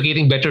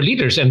 educating better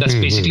leaders. And that's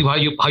basically how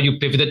you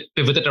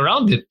pivoted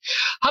around it.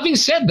 Having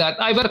said that,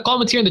 I've got a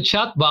comment here in the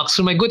chat box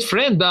from my good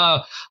friend,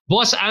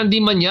 Boss Andy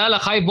Manyala.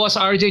 Hi, Boss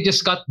RJ,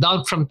 just got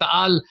down from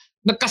Taal.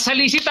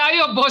 Nagkasalisi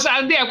tayo, Boss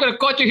Andy. I'm going to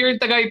catch you here in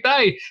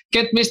Tagaytay.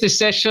 Can't miss this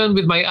session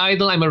with my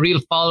idol. I'm a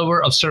real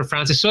follower of Sir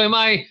Francis. So am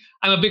I.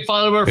 I'm a big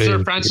follower of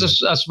Sir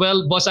Francis as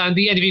well, Boss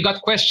Andy. And if you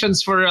got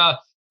questions for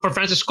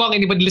Francis Kong,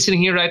 anybody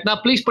listening here right now,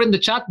 please put in the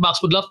chat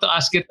box. Would love to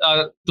ask it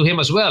to him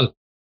as well.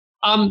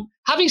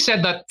 Having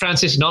said that,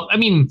 Francis,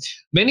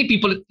 many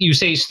people, you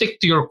say,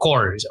 stick to your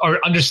core or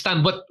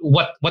understand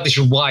what is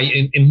your why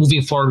in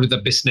moving forward with the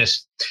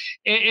business.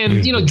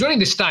 And during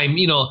this time,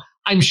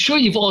 I'm sure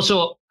you've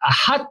also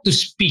had to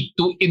speak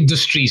to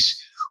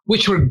industries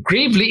which were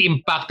gravely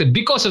impacted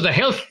because of the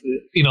health,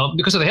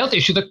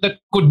 issue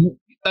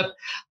that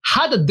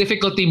had a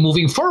difficulty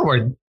moving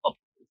forward.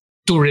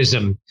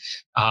 Tourism,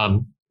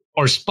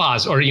 or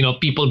spas, or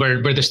people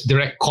where there's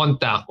direct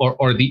contact,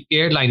 or the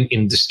airline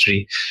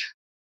industry.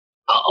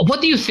 What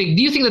do you think?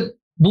 Do you think that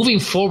moving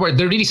forward,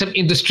 there are really some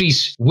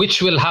industries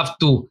which will have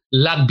to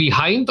lag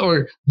behind,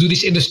 or do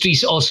these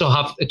industries also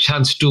have a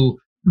chance to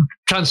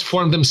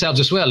transform themselves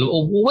as well?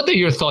 What are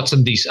your thoughts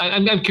on these?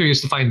 I'm curious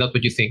to find out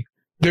what you think.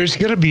 There's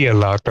going to be a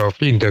lot of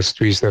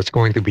industries that's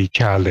going to be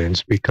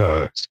challenged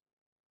because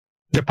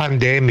the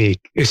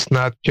pandemic is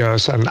not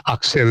just an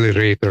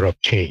accelerator of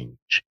change.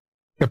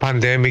 the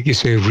pandemic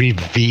is a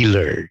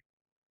revealer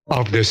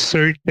of the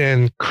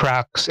certain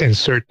cracks and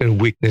certain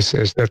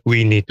weaknesses that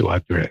we need to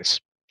address.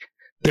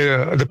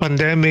 The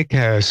pandemic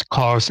has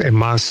caused a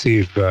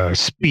massive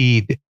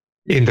speed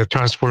in the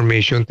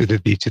transformation to the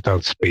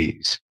digital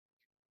space.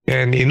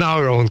 And in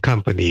our own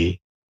company,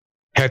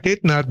 had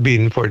it not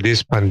been for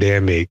this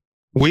pandemic,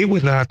 we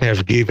would not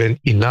have given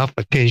enough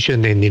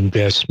attention and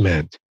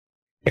investment.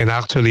 And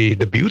actually,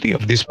 the beauty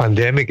of this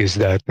pandemic is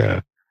that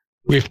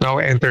we've now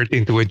entered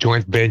into a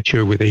joint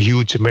venture with a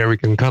huge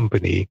American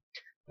company.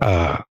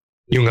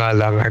 Yung nga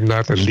lang, I'm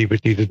not at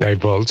liberty to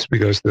divulge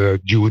because the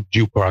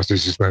due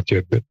process is not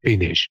yet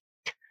finished.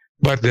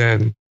 But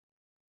then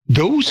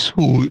those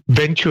who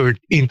ventured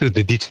into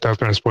the digital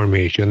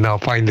transformation now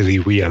finally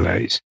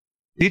realize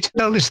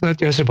digital is not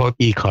just about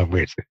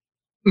e-commerce.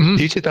 Mm-hmm.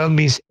 Digital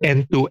means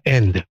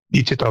end-to-end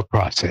digital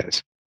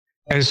process.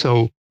 And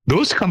so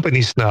those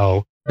companies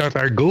now that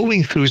are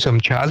going through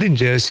some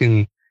challenges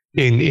in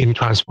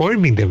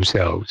transforming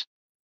themselves,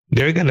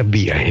 they're going to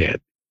be ahead.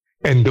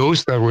 And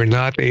those that were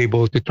not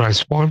able to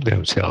transform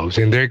themselves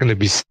and they're going to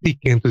be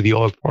sticking to the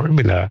old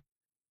formula,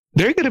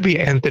 they're going to be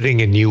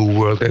entering a new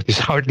world that is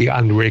hardly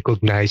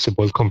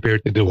unrecognizable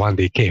compared to the one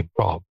they came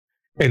from.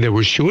 And they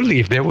were surely,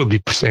 if they will be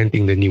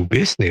presenting the new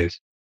business,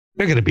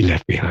 they're going to be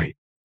left behind.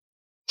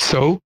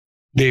 So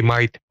they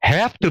might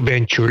have to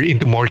venture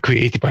into more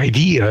creative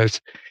ideas,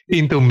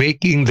 into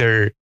making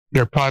their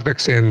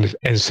products and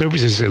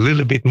services a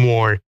little bit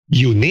more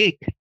unique.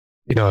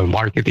 You know,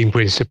 marketing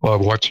principle,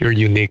 what's your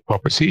unique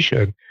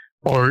proposition?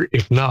 Or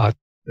if not,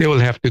 they will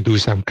have to do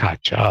some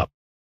catch up.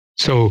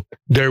 So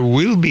there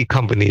will be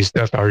companies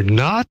that are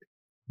not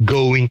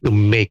going to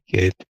make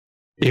it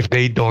if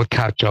they don't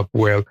catch up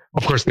well.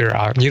 Of course, there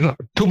are,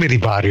 too many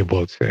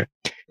variables.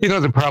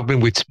 The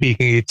problem with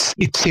speaking,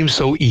 it seems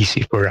so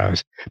easy for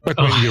us. But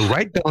when you're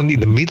right down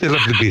in the middle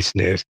of the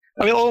business,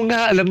 oo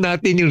nga, alam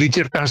natin yung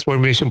digital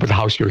transformation, but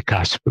how's your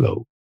cash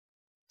flow?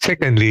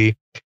 Secondly,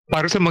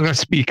 para sa mga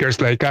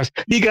speakers like us,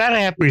 you gotta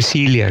have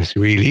resilience,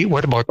 really.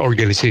 What about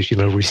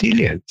organizational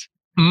resilience?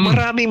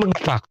 Maraming mga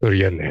factor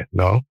yan,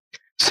 no?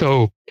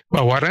 So,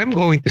 what I'm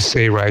going to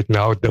say right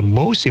now, the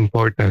most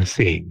important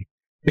thing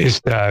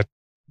is that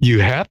you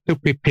have to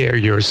prepare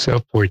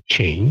yourself for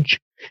change,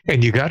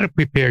 and you gotta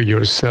prepare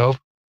yourself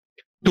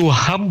to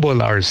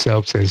humble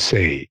ourselves and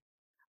say,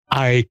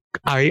 I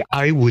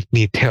would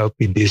need help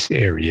in this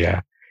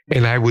area,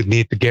 and I would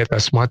need to get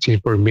as much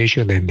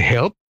information and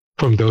help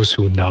from those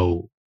who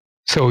know.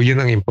 So yun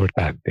ang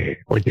importante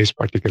for this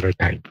particular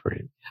time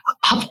frame.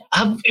 From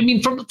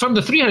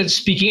the 300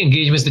 speaking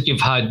engagements that you've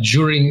had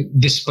during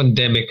this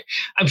pandemic,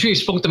 I'm sure you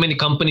spoke to many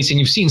companies and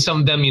you've seen some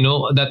of them,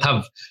 that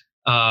have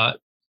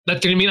that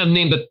can remain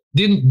unnamed that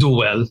didn't do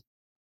well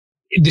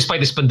despite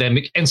this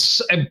pandemic, and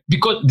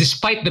because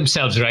despite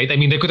themselves, right? I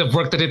mean, they could have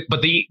worked at it,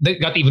 but they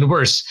got even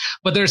worse.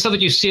 But there are some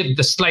that you see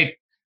the slight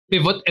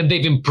pivot and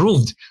they've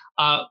improved.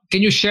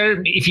 Can you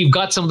share, if you've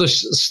got some of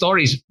those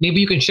stories, maybe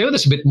you can share with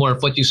us a bit more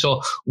of what you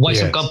saw, why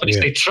some companies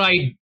they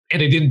tried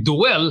and they didn't do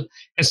well,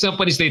 and some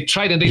companies they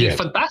tried and they did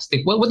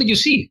fantastic. What did you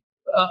see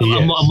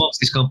amongst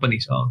these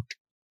companies?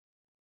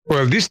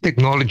 Well, these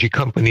technology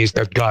companies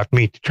that got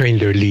me to train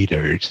their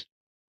leaders,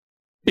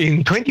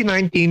 in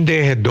 2019,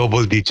 they had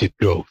double-digit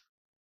growth.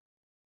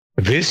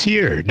 This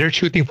year, they're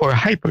shooting for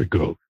hyper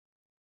growth.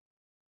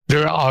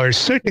 There are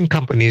certain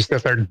companies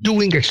that are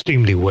doing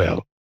extremely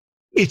well.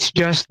 It's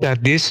just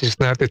that this is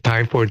not the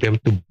time for them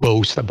to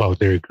boast about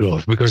their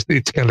growth because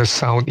it's going to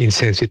sound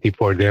insensitive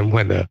for them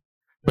when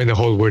the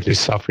whole world is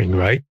suffering,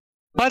 right?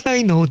 But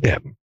I know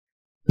them.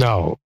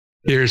 Now,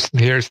 here's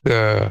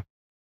the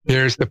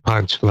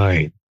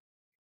punchline.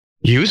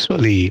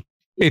 Usually,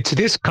 it's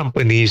these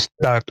companies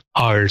that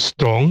are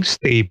strong,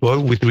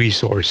 stable, with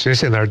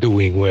resources and are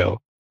doing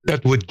well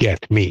that would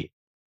get me.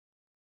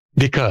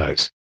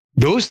 Because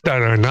those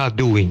that are not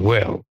doing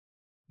well,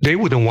 they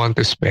wouldn't want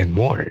to spend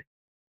more.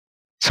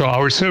 So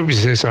our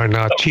services are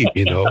not cheap,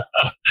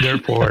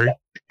 Therefore,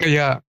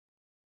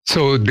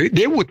 so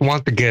they would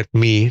want to get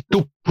me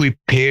to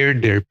prepare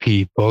their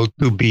people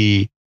to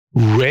be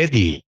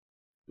ready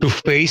to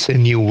face a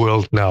new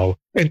world now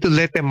and to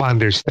let them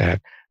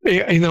understand.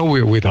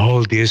 With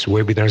all these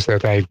webinars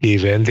that I've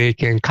given, they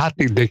can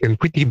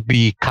pretty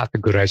be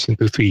categorized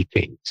into three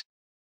things.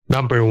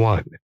 Number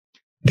one,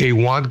 they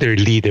want their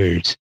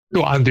leaders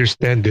to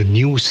understand the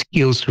new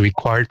skills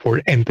required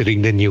for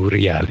entering the new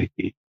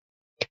reality.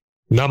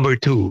 Number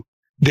two,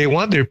 they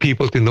want their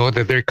people to know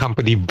that their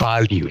company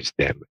values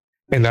them.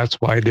 And that's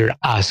why they're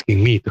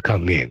asking me to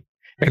come in.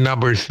 And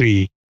number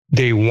three,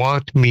 they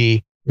want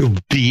me to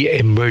be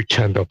a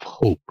merchant of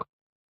hope,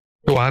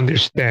 to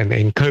understand,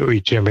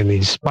 encourage them, and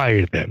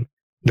inspire them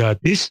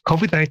that this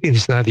COVID-19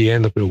 is not the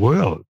end of the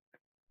world.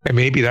 And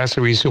maybe that's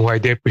the reason why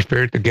they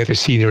prefer to get a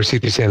senior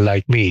citizen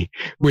like me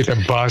with a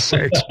vast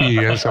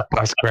experience of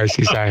past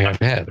crises I have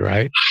had,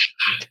 right?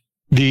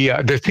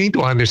 The thing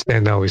to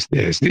understand now is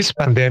this. This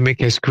pandemic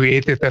has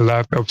created a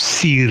lot of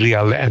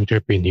serial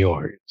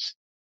entrepreneurs.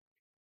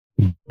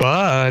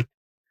 But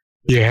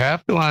you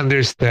have to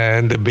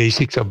understand the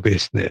basics of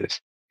business.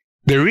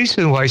 The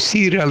reason why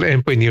serial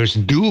entrepreneurs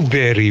do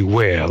very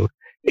well,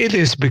 it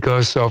is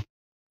because of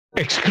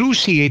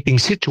excruciating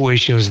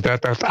situations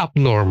that are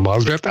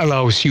abnormal that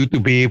allows you to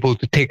be able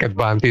to take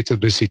advantage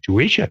of the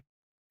situation.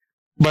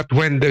 But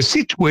when the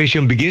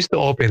situation begins to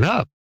open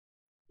up,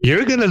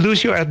 you're going to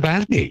lose your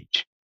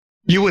advantage.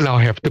 You will now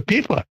have to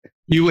pivot.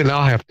 You will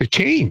now have to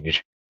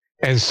change.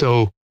 And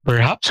so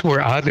perhaps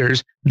for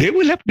others, they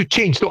will have to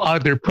change to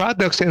other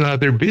products and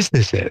other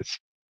businesses.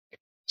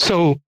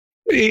 So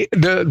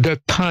the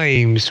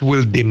times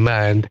will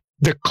demand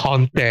the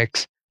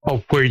context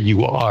of where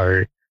you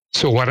are.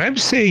 So what I'm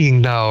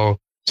saying now,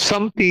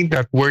 something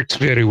that works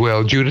very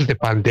well during the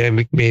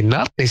pandemic may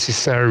not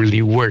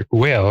necessarily work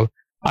well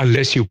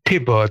unless you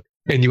pivot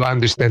and you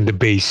understand the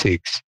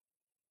basics.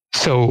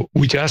 So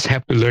we just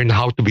have to learn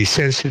how to be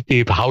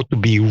sensitive, how to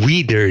be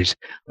readers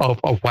of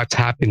what's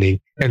happening,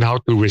 and how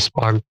to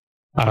respond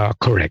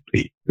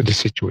correctly to the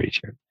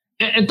situation.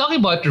 And talking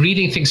about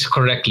reading things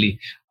correctly,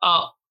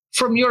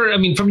 from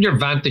your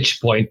vantage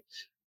point,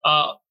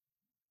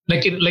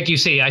 like you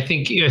say, I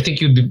think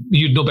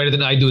you'd know better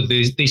than I do.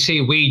 They say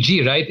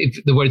Weiji, right?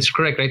 If the word is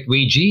correct, right?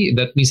 Weiji.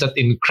 That means that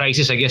in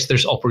crisis, I guess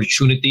there's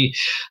opportunity.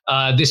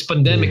 This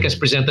pandemic has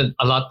presented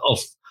a lot of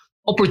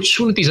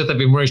opportunities that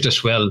have emerged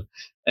as well.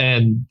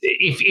 And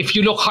if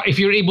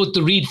you're able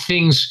to read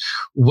things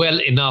well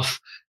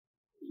enough,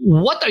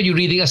 what are you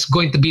reading as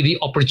going to be the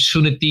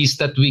opportunities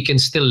that we can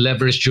still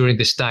leverage during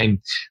this time?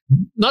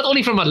 Not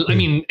only from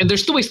and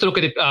there's two ways to look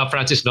at it,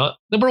 Francis. No,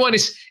 number one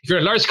is if you're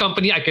a large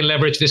company, I can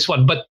leverage this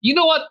one. But you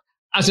know what?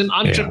 As an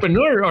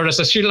entrepreneur or as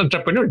a serial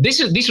entrepreneur,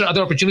 these are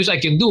other opportunities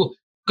I can do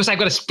because I've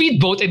got a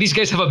speedboat and these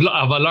guys have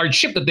a large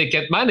ship that they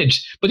can't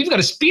manage. But you've got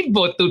a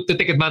speedboat to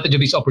take advantage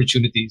of these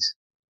opportunities.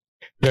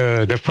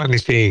 The funny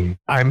thing,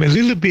 I'm a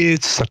little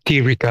bit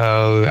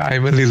satirical.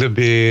 I'm a little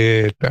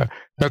bit.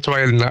 That's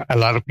why a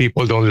lot of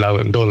people don't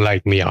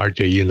like me,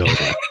 RJ. You know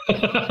that.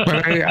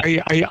 But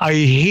I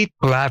hate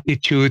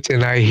platitudes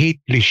and I hate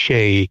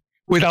cliche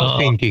without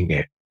thinking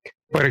it.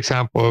 For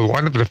example,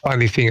 one of the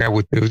funny things I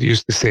would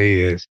used to say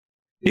is,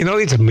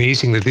 it's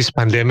amazing that this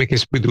pandemic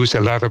has produced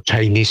a lot of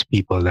Chinese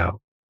people now.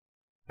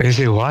 And I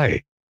say,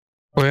 why?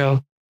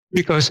 Well,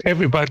 because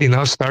everybody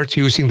now starts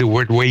using the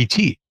word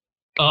Weiji.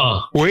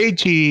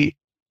 Weiji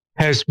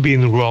has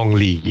been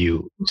wrongly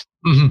used.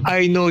 Mm-hmm.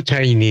 I know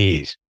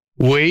Chinese.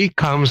 Wei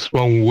comes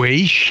from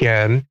Wei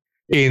Shen.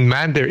 In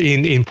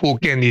Mandarin, in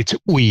Fujian, it's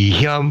Wei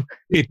Hiam.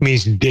 It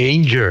means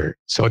danger.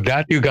 So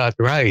that you got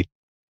right.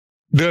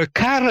 The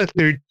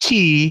character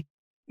Qi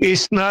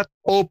is not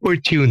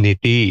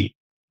opportunity.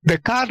 The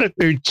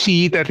character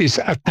Qi that is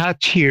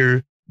attached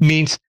here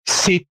means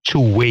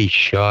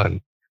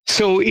situation.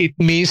 So it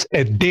means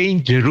a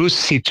dangerous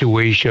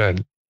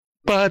situation.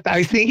 But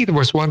I think it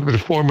was one of the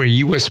former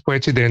U.S.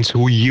 presidents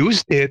who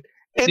used it,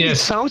 and it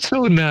sounds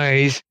so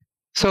nice.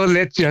 So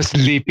let's just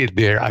leave it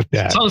there at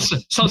that. Sounds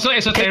so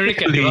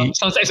esoteric.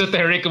 Sounds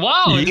esoteric.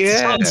 Wow, it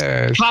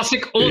sounds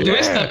classic old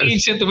wisdom,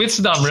 ancient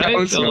wisdom, right?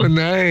 Sounds so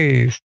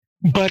nice,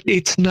 but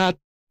it's not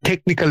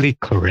technically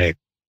correct.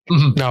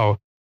 Mm-hmm. Now,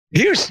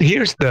 here's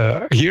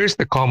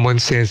the common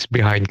sense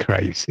behind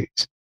crisis.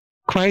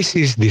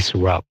 Crisis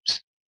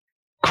disrupts.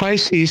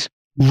 Crisis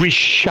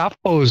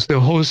reshuffles the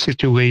whole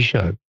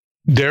situation.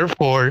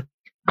 Therefore,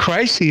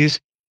 crisis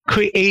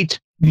creates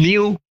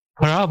new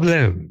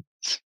problems.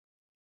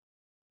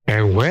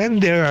 And when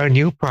there are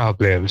new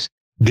problems,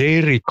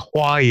 they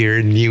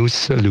require new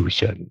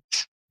solutions.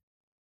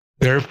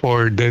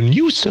 Therefore, the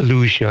new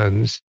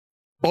solutions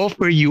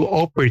offer you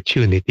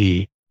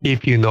opportunity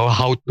if you know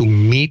how to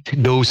meet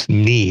those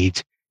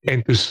needs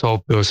and to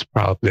solve those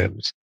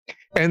problems.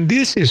 And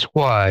this is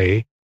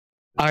why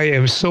I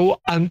am so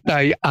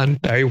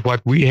anti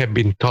what we have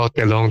been taught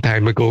a long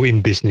time ago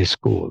in business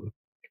school.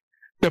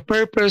 The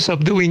purpose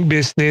of doing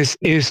business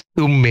is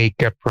to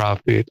make a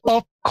profit.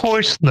 Of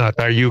course not.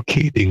 Are you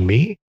kidding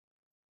me?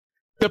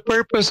 The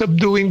purpose of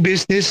doing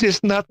business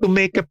is not to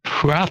make a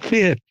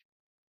profit.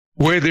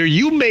 Whether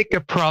you make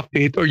a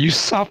profit or you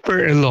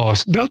suffer a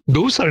loss,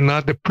 those are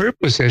not the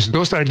purposes.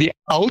 Those are the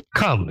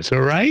outcomes,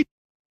 all right?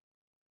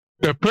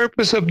 The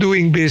purpose of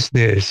doing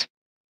business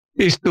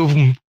is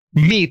to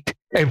meet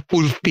and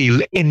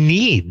fulfill a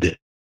need.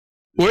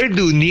 Where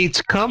do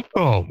needs come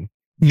from?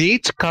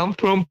 Needs come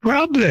from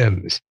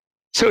problems.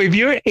 So if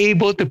you're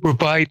able to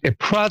provide a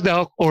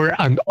product or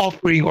an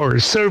offering or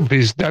a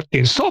service that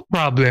can solve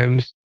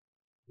problems,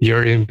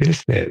 you're in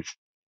business.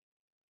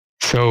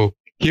 So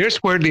here's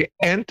where the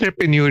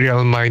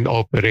entrepreneurial mind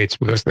operates,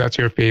 because that's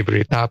your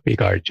favorite topic,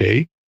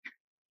 RJ.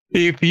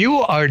 If you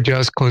are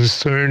just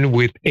concerned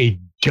with a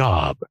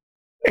job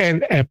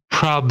and a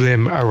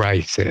problem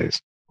arises,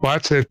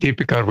 what's the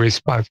typical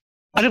response?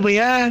 Ano ba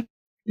yan?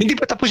 Hindi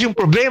pa tapos yung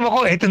problema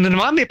ko. Eto na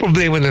naman, may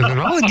problema na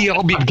naman. Hindi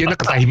ako bibigyan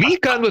ng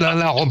katahimikan. Wala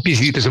na akong peace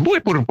dito sa buhay.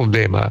 Puro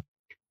problema.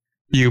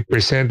 You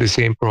present the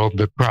same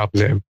problem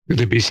to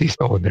the business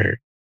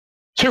owner.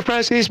 Sir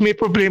Francis, may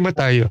problema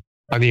tayo.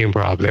 Ano yung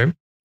problem?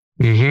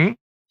 Mm-hmm.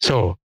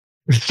 So,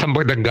 saan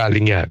ba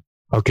nanggaling yan?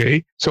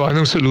 Okay? So,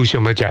 anong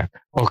solution mo dyan?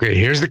 Okay,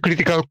 here's the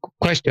critical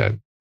question.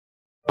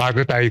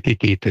 Paano tayo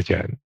kikita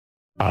dyan?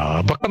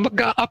 Baka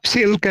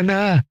mag-upsell ka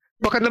na.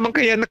 Baka naman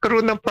kaya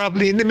nagkaroon ng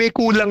problem na may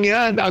kulang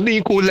yan. Ano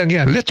yung kulang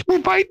yan? Let's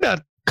provide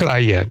that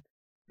client.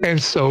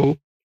 And so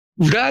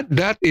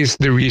that is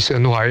the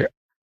reason why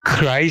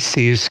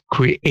crisis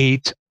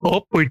creates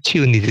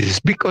opportunities,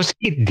 because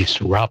it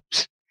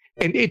disrupts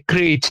and it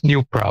creates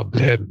new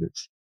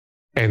problems.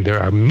 And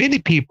there are many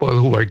people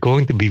who are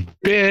going to be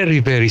very,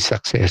 very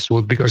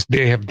successful because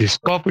they have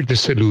discovered the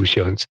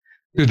solutions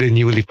to the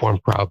newly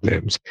formed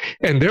problems.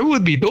 And there will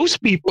be those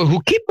people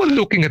who keep on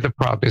looking at the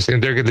problems,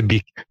 and they're going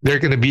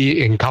to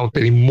be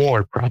encountering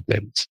more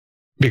problems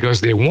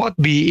because they won't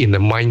be in the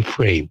mind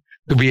frame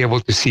to be able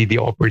to see the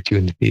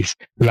opportunities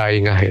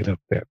lying ahead of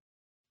them.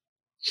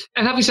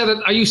 And having said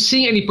that, are you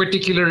seeing any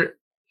particular,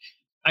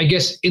 I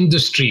guess,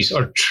 industries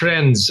or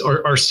trends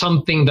or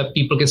something that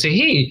people can say,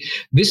 hey,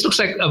 this looks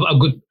like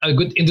a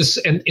good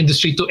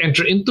industry to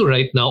enter into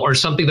right now, or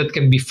something that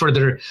can be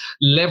further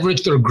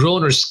leveraged or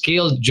grown or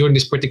scaled during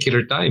this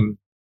particular time?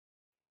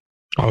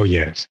 Oh,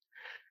 yes.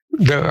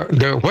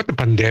 What the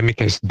pandemic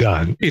has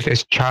done, it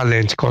has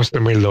challenged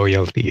customer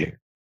loyalty.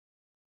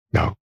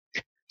 Now,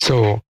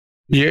 so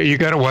you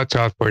got to watch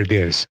out for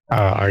this,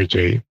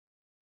 RJ.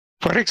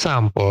 For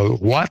example,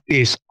 what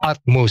is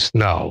utmost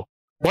now?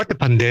 What the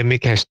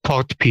pandemic has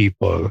taught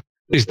people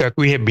is that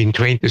we have been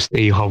trained to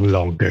stay home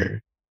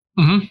longer.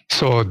 Mm-hmm.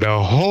 So the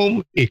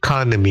home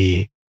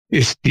economy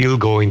is still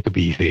going to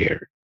be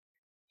there.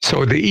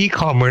 So the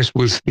e-commerce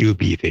will still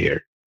be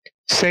there.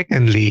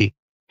 Secondly,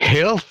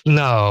 health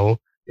now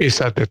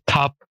is at the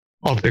top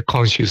of the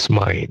conscious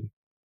mind.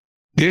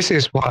 This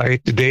is why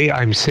today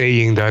I'm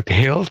saying that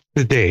health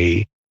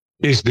today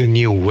is the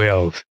new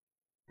wealth.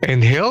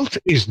 And health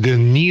is the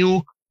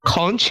new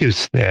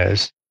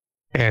consciousness,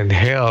 and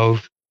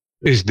health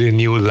is the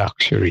new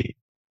luxury.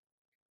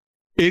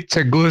 It's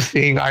a good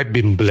thing I've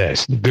been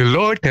blessed. The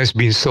Lord has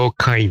been so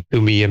kind to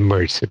me and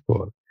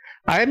merciful.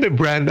 I'm a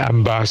brand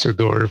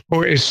ambassador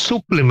for a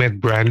supplement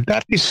brand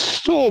that is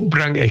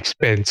sobrang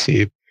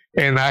expensive,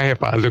 and I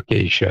have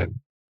allocation.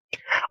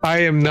 I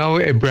am now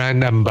a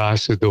brand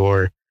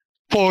ambassador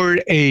for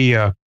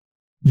a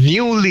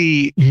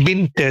newly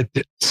minted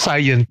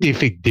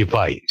scientific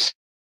device.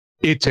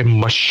 It's a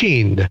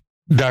machine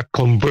that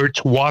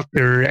converts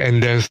water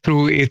and then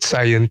through its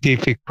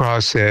scientific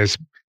process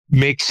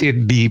makes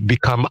it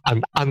become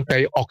an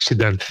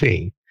antioxidant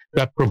thing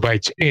that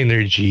provides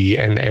energy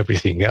and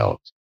everything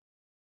else.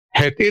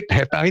 Had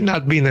I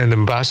not been an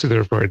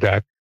ambassador for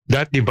that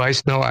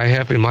device now I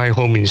have in my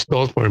home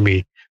installed for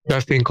me,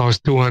 that thing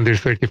costs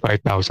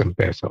 235,000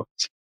 pesos.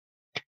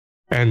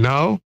 And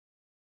now,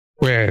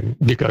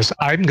 because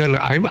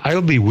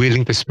I'll be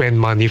willing to spend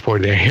money for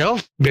the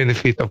health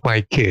benefit of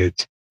my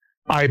kids,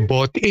 I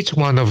bought each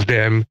one of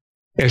them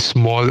a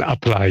small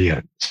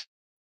appliance.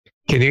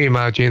 Can you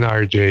imagine,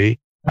 RJ?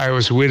 I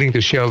was willing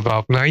to shell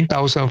out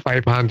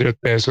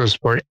 9,500 pesos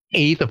for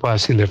 8 of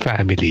us in the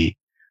family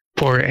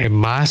for a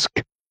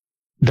mask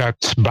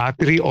that's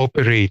battery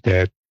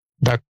operated,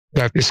 that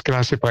is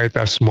classified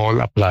as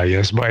small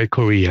appliance by a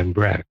Korean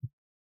brand.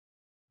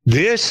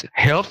 This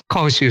health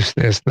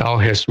consciousness now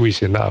has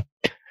risen up.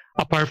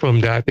 Apart from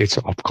that, it's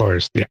of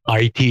course the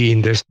IT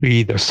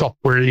industry, the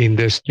software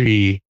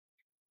industry.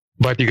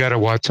 But you gotta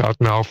watch out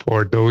now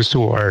for those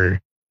who are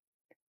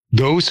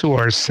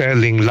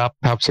selling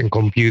laptops and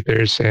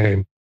computers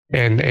and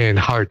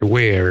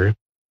hardware.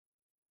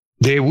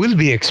 They will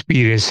be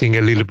experiencing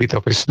a little bit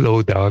of a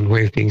slowdown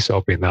when things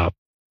open up.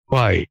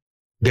 Why?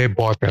 They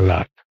bought a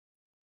lot.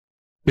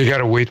 You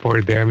gotta wait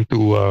for them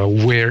to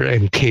wear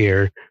and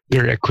tear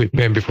their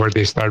equipment before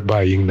they start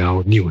buying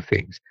now new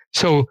things.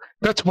 So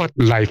that's what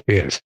life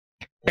is.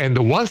 And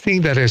the one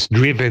thing that has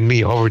driven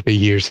me over the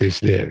years is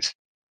this.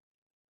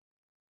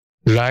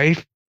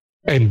 Life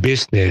and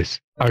business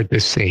are the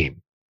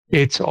same.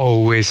 It's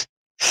always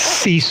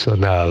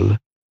seasonal.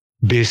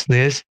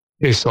 Business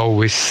is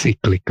always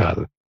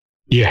cyclical.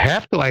 You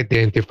have to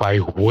identify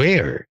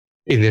where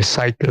in the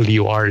cycle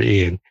you are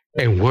in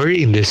and where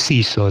in the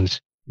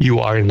seasons you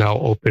are now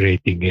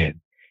operating in.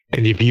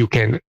 And if you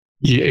can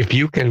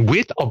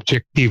with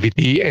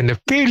objectivity and a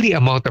fairly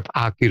amount of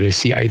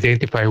accuracy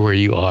identify where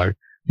you are,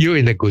 you're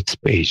in a good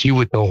space. You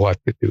would know what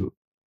to do.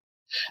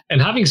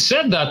 And having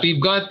said that,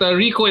 we've got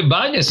Rico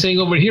Ibanez saying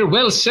over here,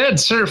 well said,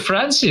 Sir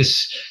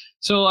Francis.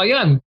 So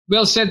ayan,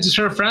 well said to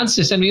Sir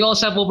Francis. And we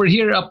also have over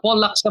here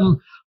Paul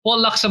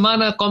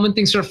Laksamana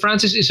commenting, Sir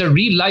Francis is a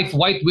real-life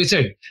white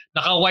wizard.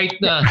 Naka-white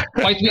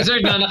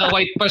wizard na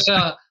naka-white pa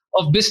sa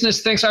of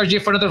business. Thanks,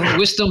 RJ, for another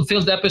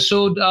wisdom-filled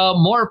episode.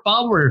 More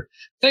power.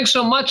 Thanks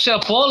so much,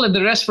 Paul, and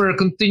the rest for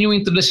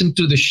continuing to listen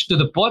to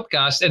the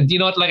podcast. And you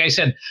know what? Like I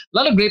said, a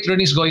lot of great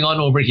learnings going on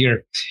over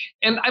here.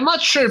 And I'm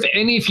not sure if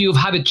any of you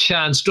have had a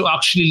chance to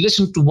actually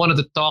listen to one of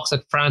the talks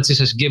that Francis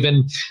has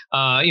given,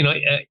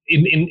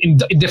 in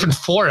different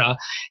fora.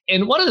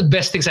 And one of the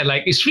best things I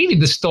like is really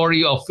the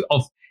story of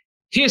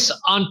his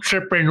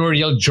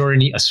entrepreneurial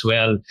journey as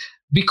well.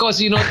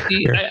 Because, you know,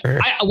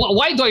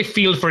 why do I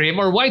feel for him,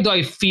 or why do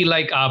I feel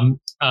like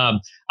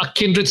a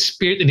kindred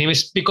spirit in him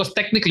is because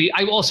technically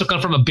I also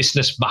come from a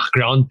business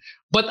background,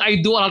 but I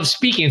do a lot of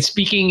speaking.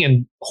 Speaking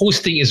and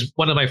hosting is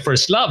one of my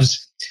first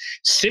loves.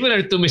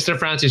 Similar to Mr.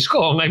 Francis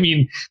Kong, I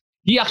mean,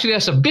 he actually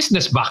has a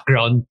business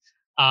background,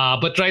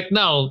 but right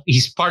now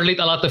he's parlayed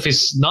a lot of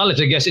his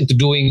knowledge, I guess, into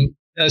doing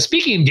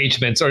speaking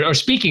engagements or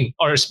speaking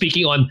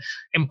on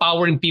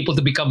empowering people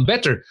to become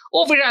better.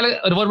 Over here,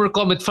 one more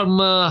comment from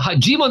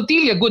G.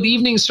 Montilla. Good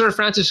evening, Sir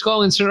Francis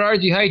Kong and Sir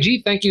RG. Hi,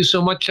 G. Thank you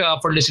so much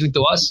for listening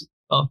to us.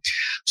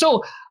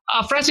 So,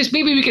 Francis,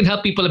 maybe we can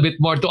help people a bit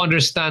more to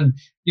understand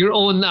your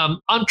own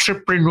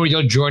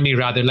entrepreneurial journey,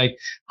 rather. Like,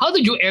 how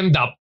did you end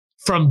up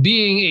from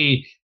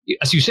being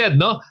as you said,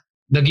 no,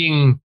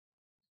 naging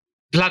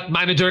plant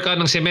manager ka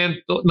ng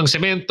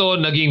semento,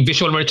 naging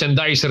visual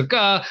merchandiser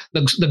ka,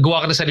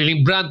 naggawa ka ng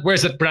sariling brand.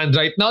 Where's that brand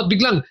right now?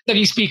 Biglang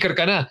naging speaker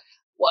ka na.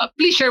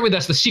 Please share with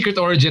us the secret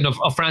origin of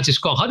Francis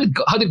Kong. How did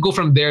it go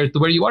from there to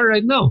where you are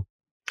right now?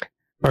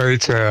 Well,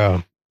 it's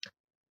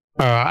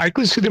I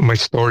consider my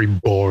story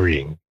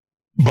boring,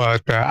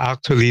 but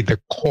actually the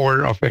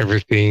core of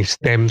everything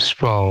stems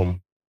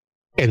from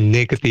a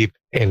negative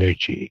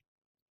energy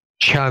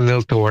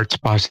channeled towards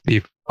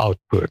positive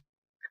output.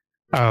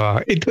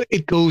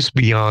 It goes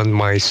beyond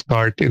my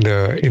start in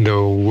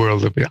the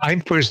world of it.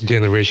 I'm first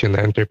generation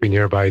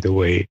entrepreneur, by the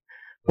way.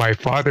 My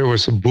father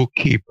was a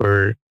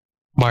bookkeeper.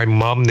 My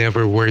mom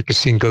never worked a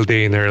single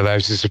day in her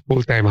life. She's a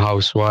full-time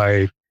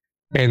housewife.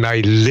 And I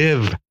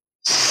live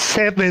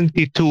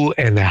 72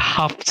 and a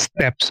half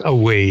steps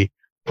away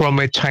from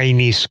a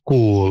Chinese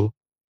school.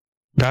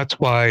 That's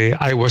why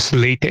I was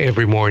late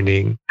every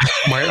morning.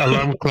 My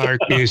alarm clock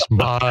is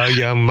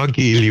bayang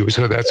magiliw,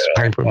 so that's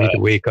time for me to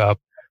wake up.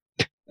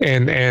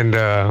 And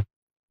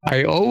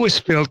I always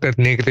felt that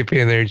negative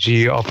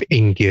energy of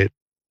inggit.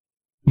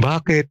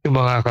 Bakit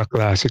yung mga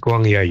kaklase ko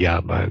ang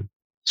yayaman?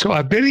 So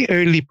very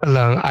early pa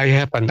lang, I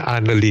have an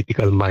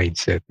analytical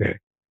mindset.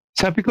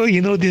 Sabi ko,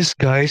 these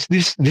guys,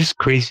 these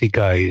crazy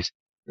guys,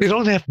 they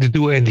don't have to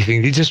do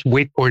anything. They just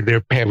wait for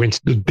their parents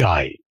to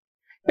die.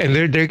 And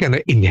they're going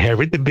to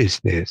inherit the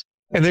business.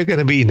 And they're going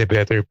to be in a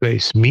better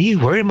place. Me,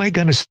 where am I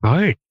going to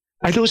start?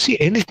 I don't see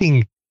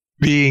anything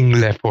being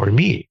left for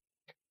me.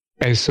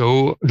 And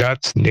so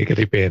that's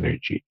negative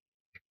energy.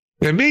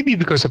 And maybe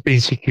because of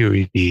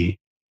insecurity,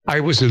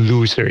 I was a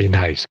loser in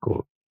high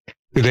school.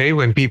 Today,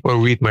 when people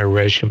read my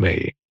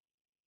resume,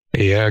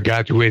 I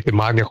graduated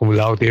magna cum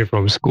laude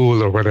from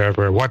school or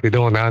whatever. What they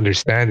don't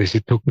understand is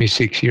it took me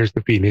 6 years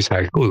to finish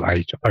high school,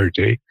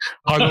 RJ.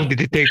 How long did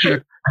it take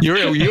you?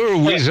 You're a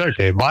wizard,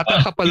 eh.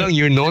 Bata ka pa lang,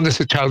 you're known as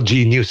a child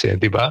genius, eh,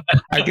 diba?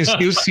 I can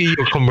still see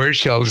your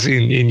commercials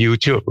in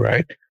YouTube,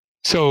 right?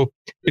 So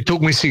it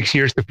took me 6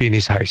 years to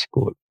finish high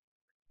school.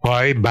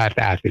 Why? Bad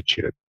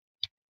attitude.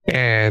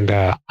 And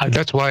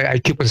that's why I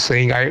keep on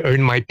saying I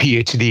earned my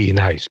PhD in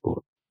high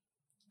school.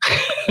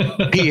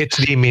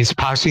 PhD means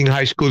passing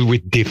high school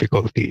with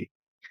difficulty.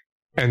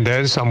 And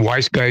then some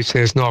wise guy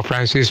says, no,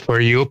 Francis,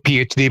 for you,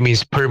 PhD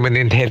means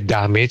permanent head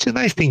damage. And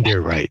I think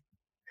they're right.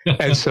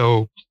 And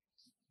so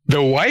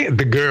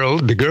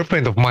the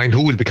girlfriend of mine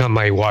who will become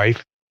my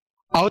wife,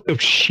 out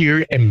of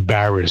sheer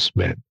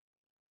embarrassment,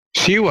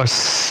 she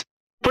was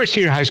first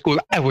year high school,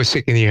 I was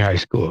second year high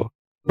school.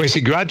 When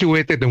she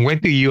graduated and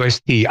went to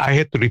UST, I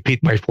had to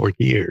repeat my fourth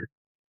year.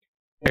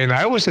 And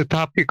I was the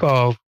topic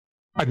of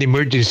an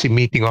emergency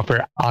meeting of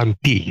her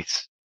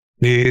aunties.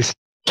 These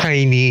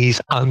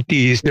Chinese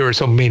aunties, there were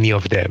so many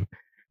of them.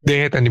 They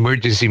had an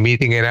emergency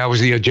meeting and I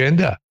was the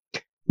agenda.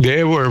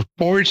 They were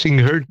forcing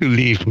her to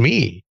leave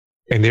me.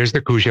 And there's the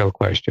crucial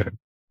question.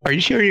 Are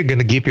you sure you're going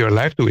to give your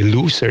life to a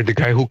loser, the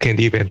guy who can't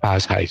even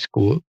pass high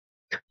school?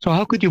 So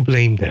how could you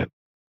blame them?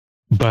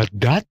 But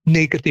that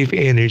negative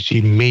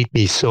energy made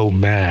me so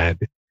mad,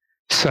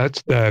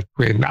 such that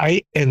when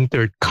I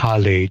entered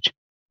college,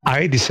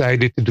 I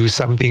decided to do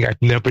something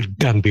I've never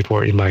done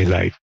before in my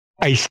life.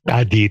 I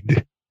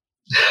studied.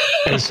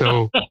 And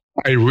so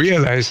I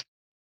realized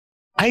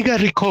I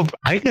gotta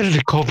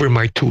recover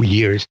my 2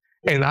 years.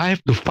 And I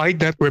have to fight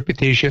that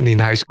reputation in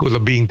high school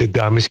of being the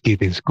dumbest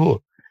kid in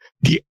school.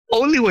 The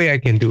only way I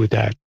can do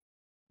that,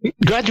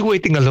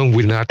 graduating alone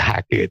will not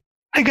hack it.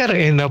 I gotta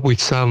end up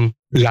with some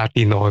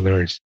Latin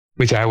honors,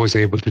 which I was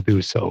able to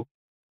do so.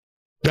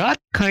 That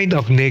kind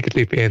of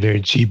negative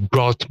energy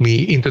brought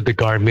me into the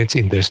garments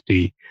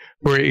industry,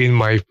 where in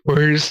my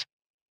first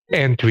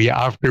entry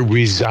after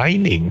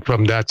resigning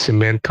from that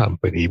cement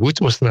company, which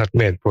was not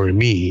meant for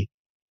me,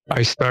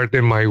 I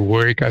started my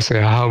work as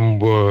a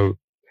humble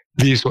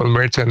visual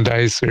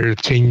merchandiser,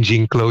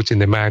 changing clothes in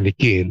the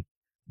mannequin.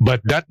 But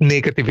that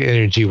negative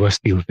energy was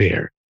still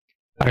there.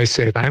 I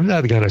said, I'm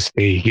not going to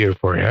stay here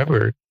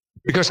forever,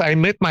 because I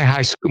met my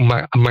high school,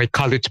 my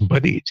college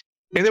buddies,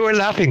 and they were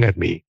laughing at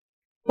me.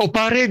 Oh,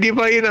 pare, di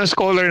ba yun ang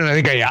scholar na?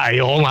 Kaya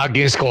ayaw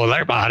maging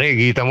scholar, pare.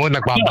 Kita mo,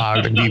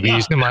 nagpapahag ng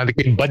DBS na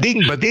mannequin.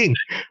 Bading.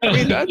 I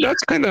mean,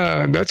 that's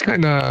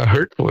kind of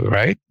hurtful,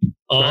 right?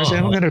 So I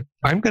said,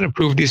 I'm gonna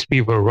prove these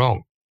people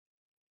wrong.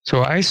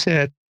 So I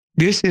said,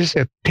 this is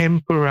a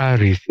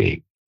temporary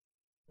thing.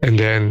 And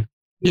then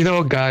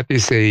God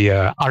is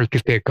a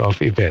architect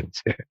of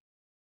events.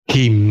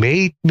 He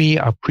made me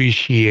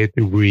appreciate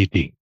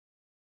reading.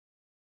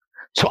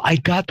 So I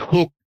got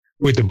hooked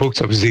with the books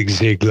of Zig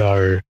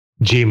Ziglar,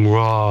 Jim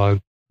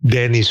Rohn,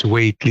 Dennis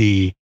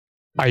Waitley.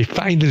 I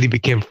finally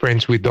became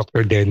friends with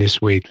Dr. Dennis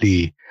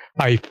Waitley.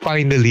 I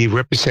finally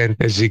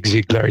represented Zig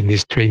Ziglar in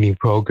his training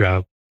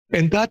program.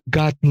 And that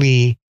got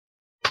me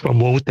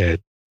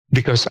promoted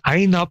because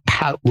I now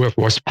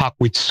was packed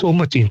with so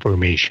much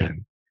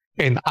information.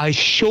 And I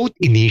showed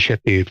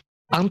initiative.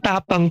 Ang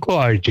tapang ko,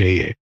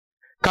 RJ, eh.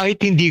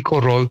 Kahit hindi ko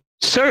role,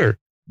 Sir,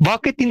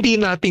 bakit hindi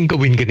natin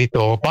gawin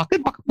ganito?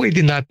 Bakit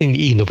pwede natin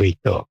i-innovate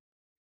to?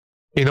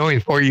 In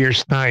 4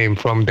 years' time,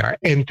 from the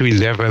entry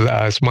level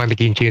as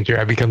mannequin changer,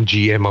 I become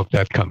GM of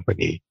that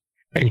company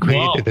and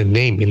created a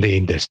name in the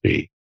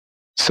industry.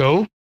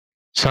 So,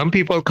 some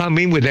people come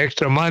in with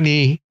extra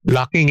money,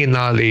 lacking in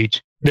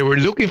knowledge. They were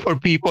looking for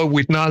people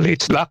with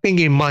knowledge, lacking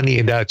in money,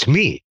 and that's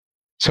me.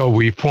 So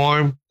we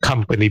formed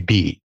Company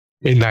B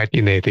in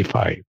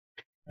 1985.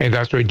 And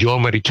that's where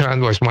Joe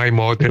Marichan was my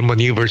model,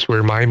 maneuvers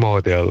were my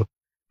model.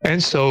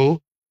 And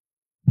so,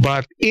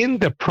 but in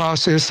the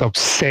process of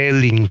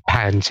selling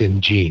pants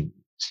and jeans,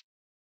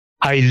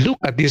 I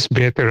looked at this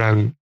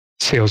veteran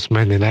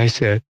salesman and I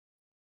said,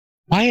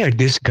 why are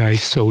these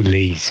guys so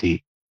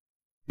lazy?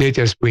 They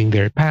just bring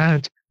their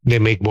pants, they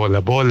make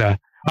bola-bola.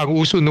 Ang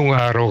uso nung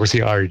araw kasi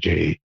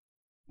RJ,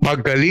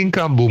 magaling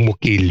kang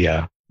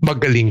bumukilya,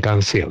 magaling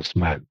kang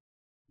salesman.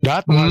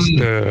 That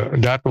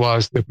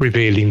was the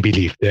prevailing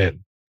belief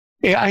then.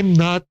 I'm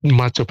not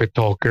much of a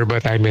talker,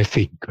 but I'm a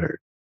thinker.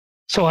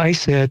 So I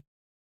said,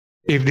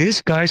 if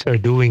these guys are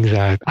doing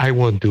that, I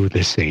won't do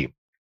the same.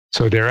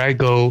 So there I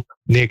go,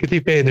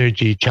 negative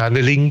energy,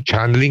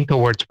 channeling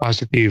towards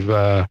positive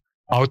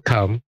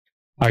outcome.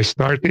 I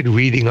started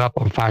reading up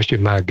on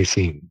fashion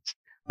magazines.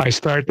 I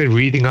started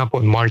reading up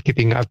on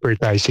marketing,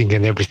 advertising,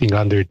 and everything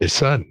under the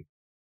sun.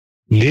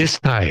 This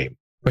time,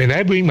 when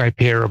I bring my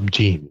pair of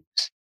jeans,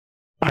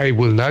 I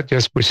will not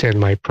just present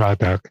my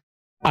product.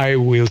 I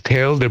will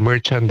tell the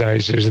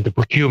merchandisers and the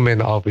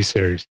procurement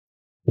officers,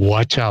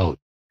 watch out.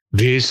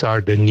 These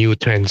are the new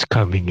trends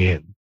coming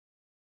in.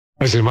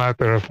 As a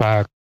matter of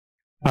fact,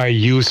 I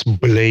use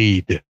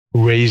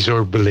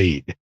razor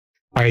blade.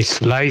 I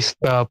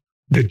sliced up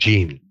the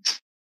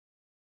jeans.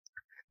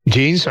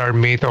 Jeans are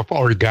made of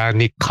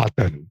organic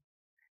cotton.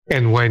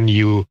 And when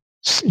you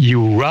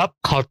rub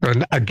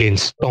cotton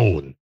against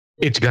stone,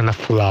 it's going to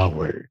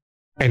flower.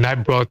 And I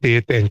brought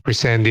it and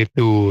presented it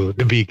to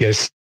the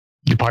biggest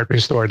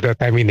department store that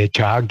I'm in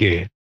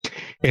Echage.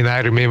 And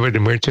I remember the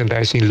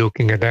merchandising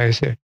looking at that and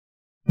said,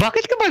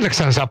 bakit ka ba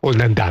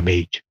nagsasapol ng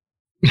damage?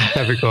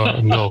 Sabi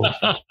ko, no,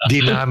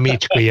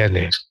 dinamage ko yan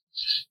eh.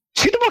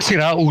 Sino bang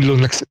sira ulo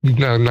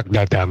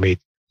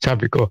nagdadamage?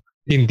 Sabi ko,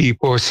 hindi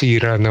po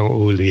sira ng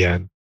ulo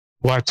yan.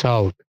 Watch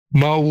out,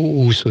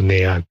 mauuso na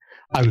yan.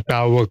 Ang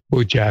tawag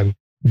po dyan,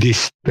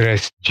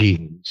 distressed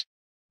jeans.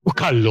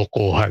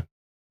 Kalokohan.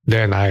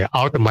 Then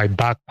out of my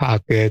back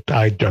pocket,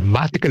 I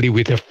dramatically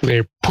with a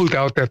flair pulled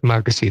out that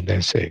magazine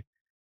and said,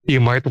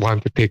 you might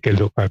want to take a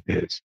look at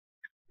this.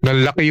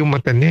 Nalaki yung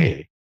mata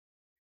niya eh.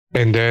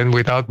 And then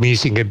without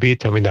missing a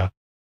beat, sabi na,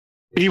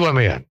 iwan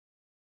mo yan.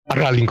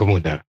 Aralin ko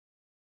muna.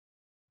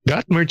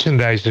 That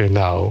merchandiser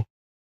now,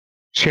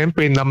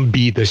 syempre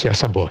nambida siya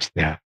sa boss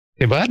niya.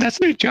 Diba? That's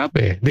their job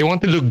eh. They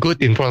want to look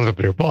good in front of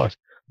their boss.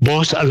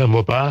 Boss, alam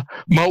mo ba,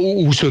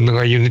 mauuso na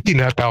ngayon yung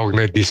tinatawag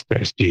na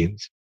distressed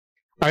jeans.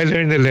 I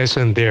learned a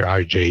lesson there,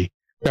 RJ,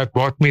 that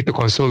brought me to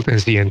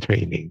consultancy and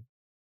training.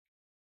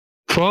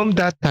 From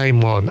that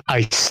time on,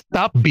 I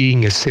stopped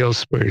being a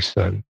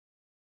salesperson.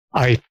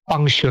 I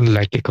function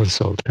like a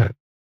consultant.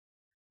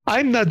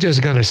 I'm not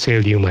just going to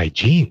sell you my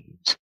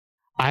jeans.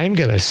 I'm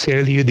going to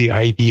sell you the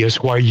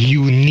ideas why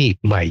you need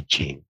my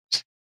jeans.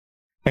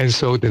 And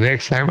so the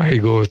next time I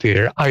go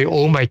there, I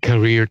owe my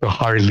career to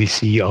Harley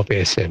C of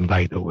SM,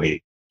 by the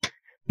way.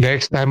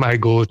 Next time I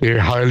go there,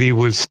 Harley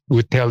would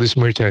tell his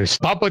merchant,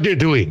 stop what you're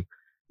doing.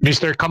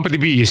 Mr. Company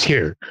B is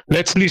here.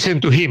 Let's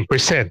listen to him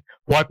present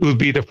what will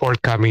be the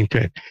forthcoming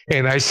trend.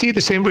 And I see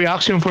the same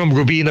reaction from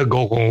Rubina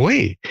Gokong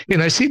Wei.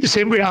 And I see the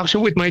same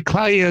reaction with my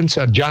clients,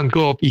 John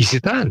Go of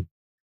Isitan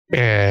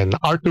and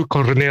Arthur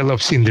Coronel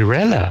of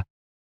Cinderella.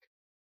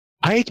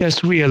 I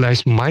just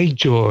realized my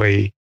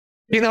joy.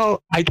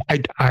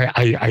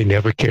 I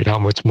never cared how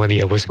much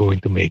money I was going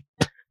to make,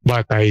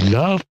 but I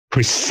love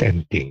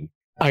presenting.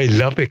 I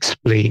love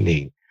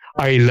explaining.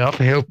 I love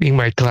helping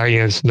my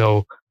clients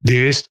know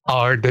these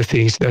are the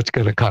things that's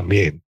going to come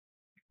in.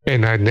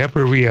 And I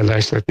never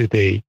realized that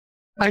today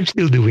I'm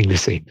still doing the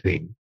same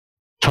thing,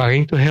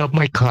 trying to help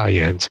my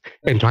clients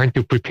and trying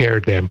to prepare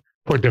them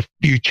for the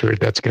future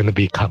that's going to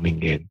be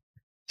coming in.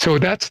 So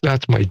that's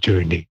my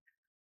journey.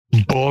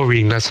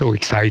 Boring, not so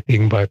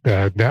exciting, but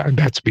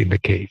that's been the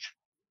case.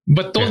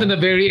 But told in a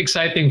very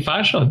exciting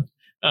fashion.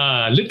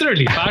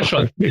 Literally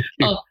fashion.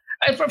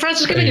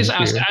 Francis, can I just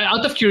ask,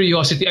 out of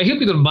curiosity, I hope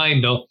you don't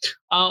mind though,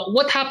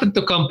 what happened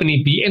to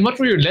Company B and what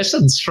were your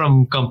lessons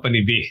from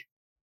Company B?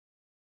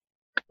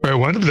 Well,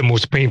 one of the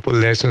most painful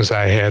lessons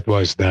I had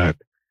was that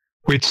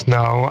which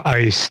now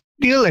I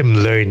still am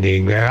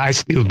learning. I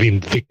still been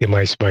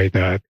victimized by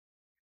that.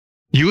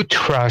 You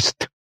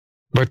trust,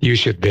 but you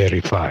should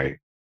verify.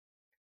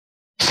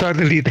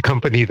 Suddenly, the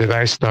company that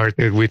I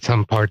started with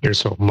some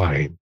partners of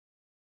mine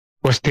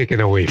was taken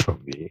away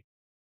from me.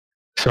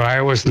 So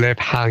I was left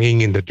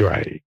hanging in the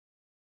dry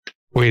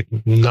with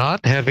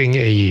not having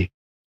any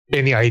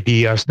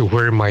idea as to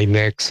where my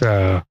next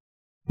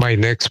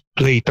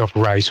plate of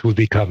rice will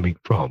be coming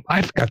from.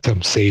 I've got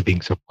some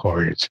savings, of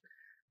course,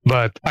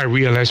 but I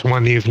realized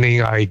one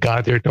evening I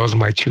gathered all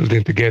my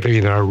children together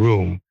in our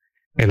room,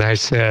 and I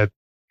said,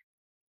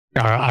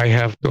 I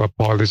have to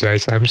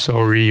apologize. I'm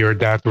sorry. Your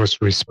dad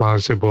was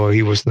responsible.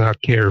 He was not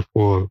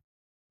careful.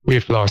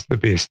 We've lost the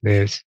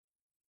business.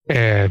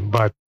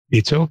 But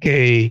it's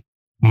okay.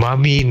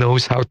 Mommy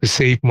knows how to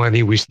save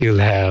money we still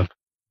have.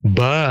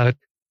 But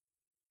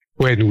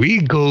when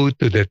we go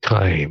to the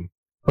time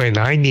when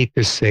I need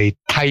to say,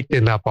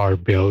 tighten up our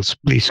bills,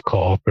 please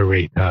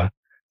cooperate.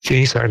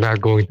 Things are not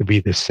going to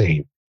be the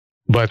same.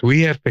 But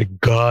we have a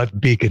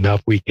God big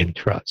enough we can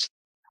trust.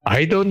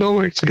 I don't know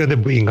where it's going to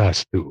bring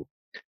us to,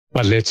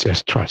 but let's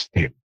just trust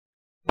him.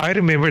 I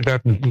remember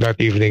that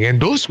evening,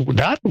 and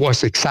that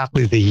was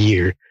exactly the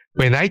year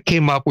when I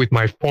came up with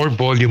my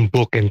 4-volume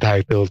book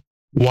entitled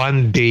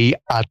One Day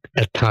at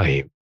a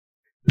Time,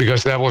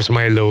 because that was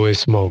my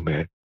lowest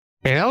moment.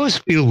 And I was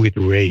filled with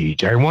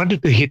rage. I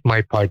wanted to hit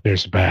my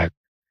partner's back.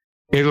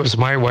 It was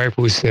my wife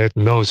who said,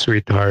 no,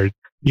 sweetheart,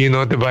 you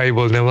know the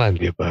Bible naman,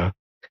 di ba?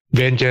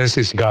 Vengeance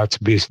is God's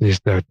business,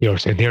 not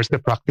yours. And here's the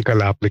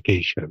practical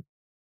application.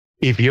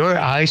 If your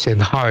eyes and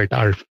heart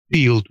are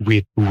filled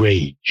with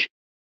rage,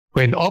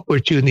 when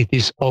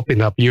opportunities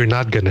open up, you're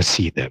not going to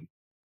see them.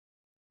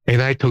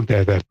 And I took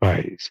that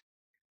advice.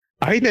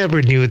 I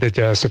never knew that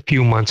just a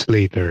few months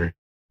later,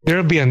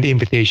 there'll be an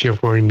invitation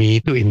for me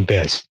to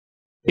invest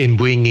in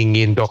bringing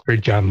in Dr.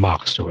 John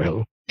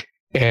Maxwell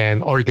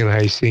and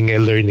organizing a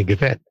learning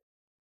event.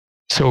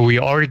 So we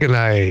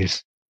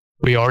organized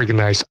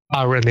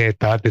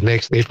Araneta the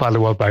next day,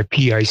 followed up by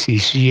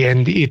PICC,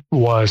 and it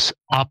was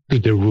up to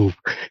the roof.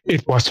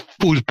 It was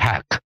full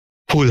pack,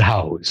 full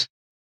house.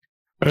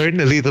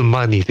 Earned a little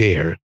money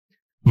there.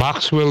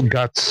 Maxwell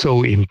got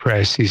so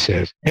impressed. He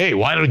says, hey,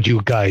 why don't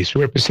you guys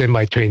represent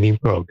my training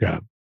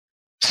program?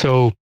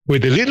 So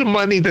with the little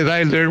money that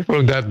I learned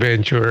from that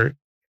venture,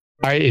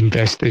 I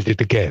invested it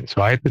again.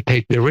 So I had to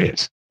take the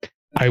risk.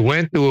 I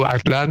went to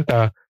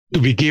Atlanta to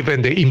be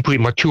given the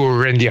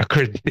imprimatur and the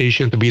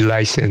accreditation to be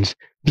licensed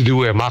to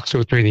do a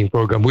Maxwell training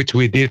program, which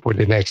we did for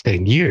the next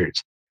 10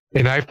 years.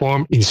 And I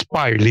formed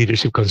Inspired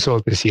Leadership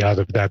Consultancy out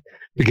of that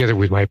together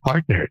with my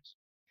partners.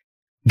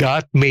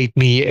 That made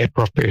me a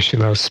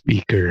professional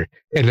speaker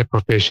and a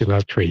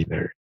professional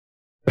trainer.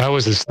 That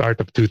was the start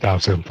of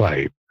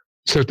 2005.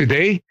 So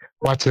today,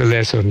 what's the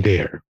lesson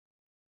there?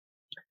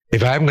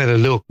 If I'm going to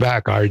look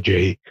back,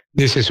 RJ,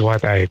 this is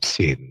what I have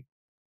seen.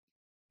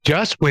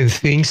 Just when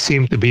things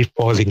seem to be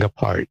falling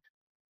apart,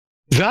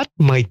 that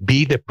might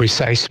be the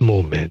precise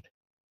moment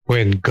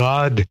when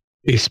God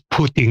is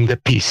putting the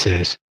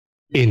pieces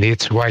in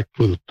its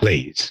rightful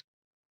place.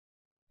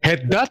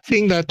 Had that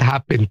thing not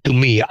happened to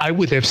me, I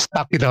would have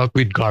stuck it out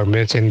with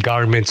garments, and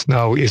garments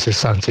now is a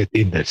sunset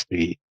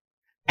industry.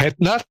 Had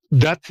not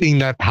that thing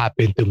not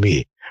happened to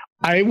me,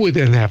 I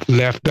wouldn't have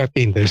left that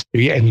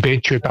industry and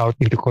ventured out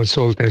into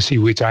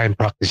consultancy, which I am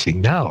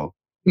practicing now.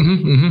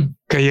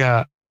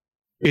 Kaya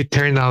it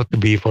turned out to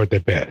be for the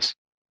best.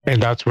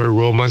 And that's where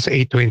Romans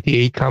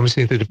 8:28 comes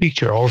into the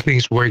picture. All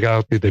things work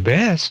out to the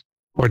best,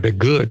 for the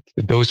good,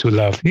 to those who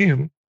love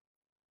him.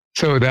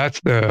 So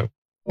that's the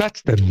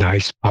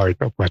nice part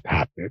of what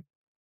happened.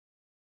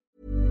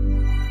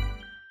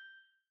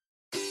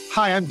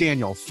 Hi, I'm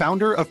Daniel,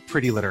 founder of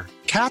Pretty Litter.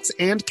 Cats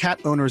and cat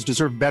owners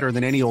deserve better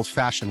than any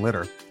old-fashioned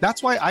litter.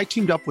 That's why I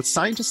teamed up with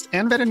scientists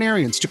and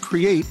veterinarians to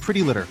create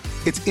Pretty Litter.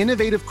 Its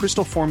innovative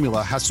crystal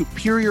formula has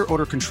superior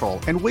odor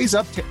control and weighs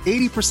up to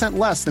 80%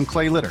 less than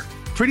clay litter.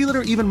 Pretty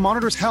Litter even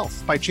monitors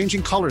health by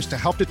changing colors to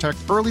help detect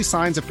early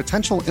signs of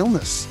potential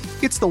illness.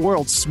 It's the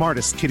world's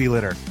smartest kitty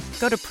litter.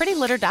 Go to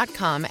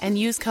prettylitter.com and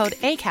use code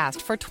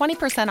ACAST for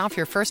 20% off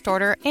your first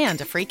order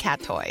and a free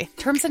cat toy.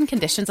 Terms and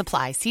conditions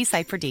apply. See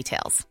site for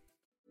details.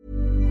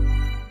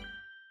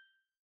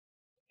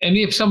 And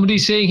we have somebody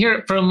saying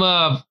here from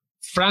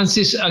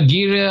Francis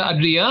Aguirre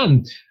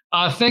Adrian.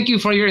 Thank you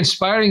for your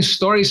inspiring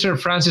story, Sir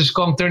Francis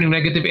Kong, turning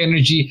negative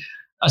energy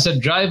as a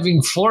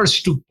driving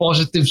force to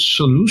positive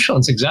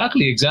solutions.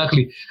 Exactly.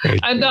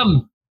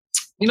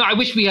 And I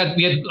wish we had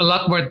a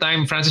lot more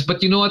time, Francis.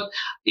 But you know what?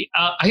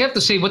 I have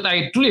to say what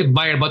I truly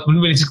admire about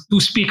when it's two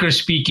speakers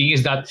speaking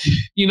is that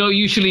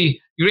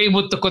usually you're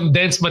able to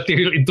condense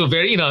material into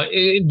very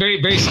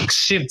very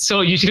succinct.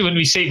 So usually when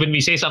we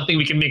say something,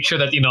 we can make sure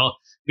that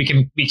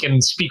we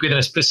can speak within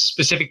a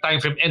specific time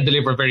frame and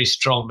deliver a very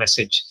strong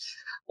message.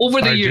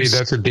 Over the RJ, years,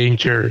 that's a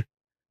danger.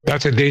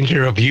 That's a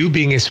danger of you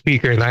being a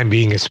speaker and I'm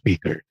being a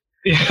speaker.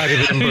 Yeah.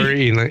 I remember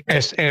in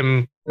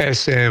SM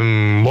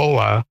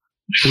MOA,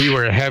 we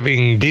were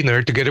having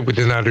dinner together with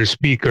another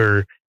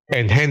speaker,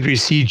 and Henry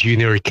C.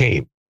 Jr.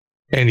 came.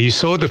 And he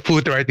saw the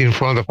food right in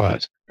front of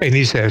us. And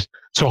he says,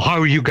 so how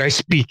are you guys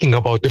speaking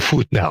about the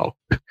food now?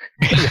 And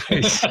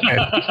I said,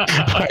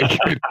 my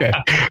goodness,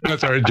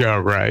 that's our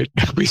job, right?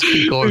 We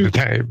speak all the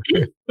time.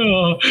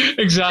 Oh,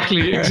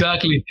 exactly.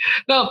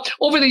 Now,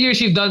 over the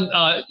years, you've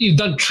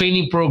done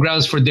training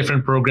programs for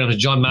different programs,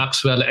 John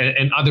Maxwell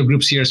and other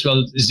groups here as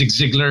well, Zig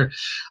Ziglar.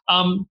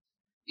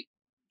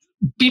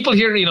 People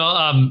here,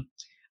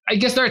 I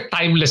guess there are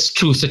timeless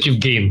truths that you've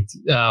gained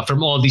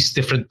from all these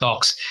different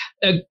talks.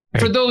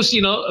 For those,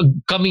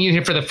 coming in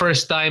here for the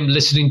first time,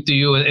 listening to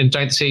you and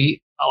trying to say,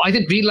 oh, I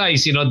didn't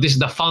realize, this is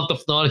the fount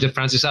of knowledge that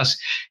Francis has.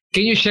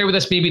 Can you share with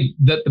us maybe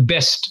the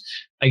best,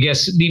 I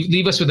guess,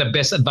 leave us with the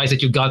best advice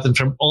that you've gotten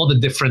from all the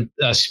different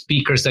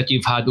speakers that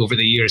you've had over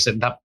the years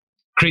and that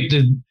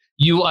created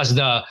you as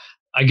the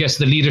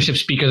leadership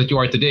speaker that you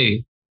are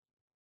today?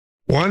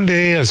 One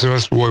day, as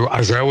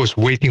I was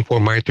waiting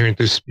for my turn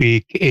to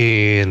speak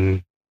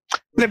in,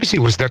 let me see,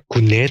 was that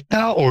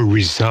Cuneta or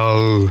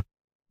Rizal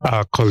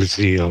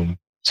Coliseum?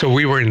 So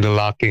we were in the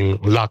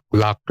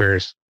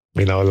lockers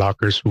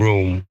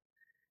room,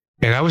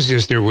 and I was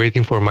just there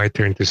waiting for my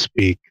turn to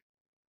speak.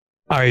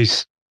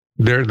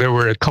 There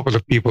were a couple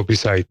of people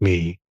beside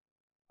me.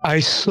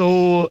 I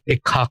saw a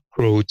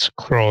cockroach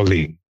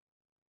crawling.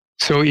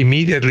 So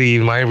immediately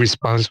my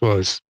response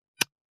was,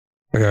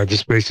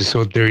 this place is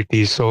so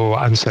dirty, so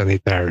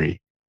unsanitary.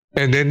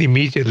 And then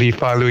immediately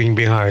following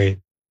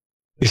behind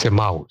is a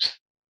mouse.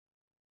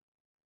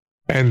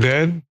 And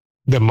then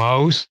the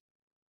mouse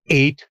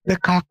ate the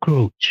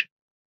cockroach.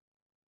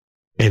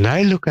 And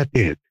I look at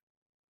it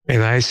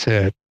and I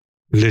said,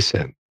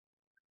 listen,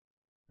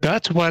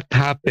 that's what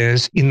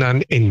happens in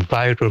an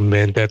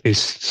environment that is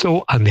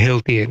so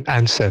unhealthy and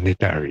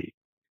unsanitary.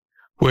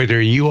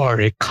 Whether you are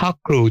a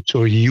cockroach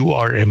or you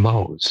are a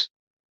mouse,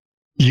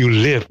 you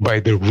live by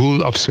the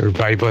rule of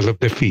survival of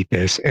the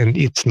fittest, and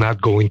it's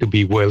not going to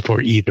be well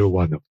for either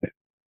one of them.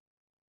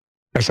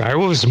 As I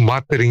was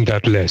muttering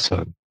that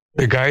lesson,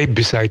 the guy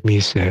beside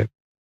me said,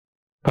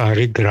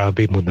 pare,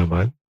 grabe mo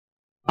naman.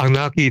 Ang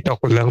nakita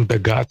ko lang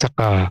daga at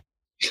saka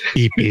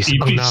ipis.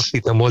 Ang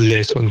nakita mo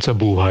lesson sa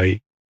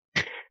buhay.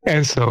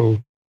 And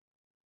so,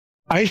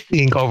 I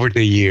think over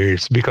the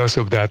years, because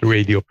of that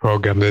radio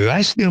program that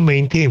I still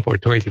maintain for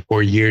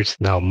 24 years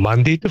now,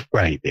 Monday to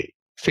Friday,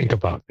 think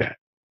about that.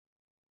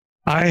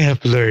 I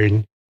have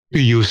learned to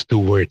use two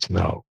words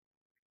now.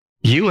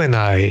 You and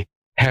I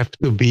have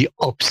to be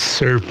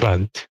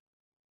observant,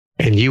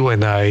 and you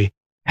and I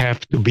have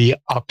to be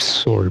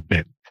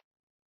absorbent.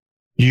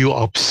 You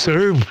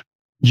observe,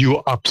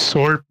 you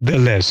absorb the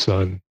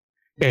lesson,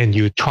 and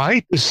you try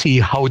to see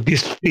how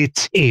this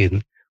fits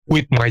in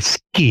with my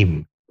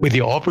scheme, with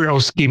the overall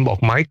scheme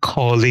of my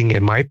calling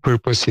and my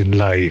purpose in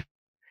life,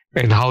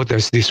 and how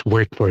does this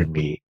work for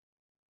me?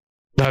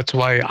 That's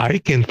why I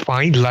can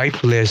find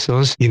life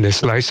lessons in a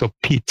slice of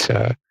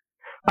pizza.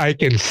 I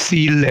can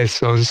see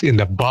lessons in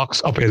the box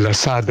of a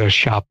Lazada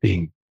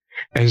shopping.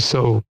 And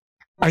so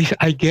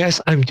I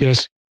guess I'm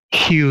just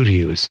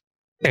curious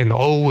and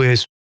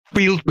always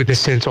filled with a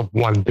sense of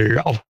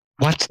wonder of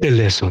what's the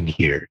lesson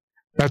here.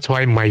 That's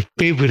why my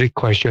favorite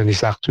question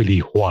is actually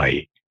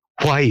why?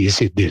 Why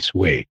is it this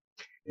way?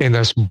 And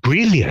as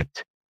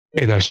brilliant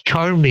and as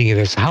charming and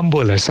as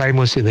humble as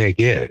Simon Sinek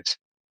is,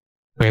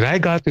 when I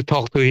got to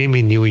talk to him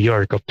in New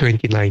York of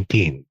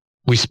 2019,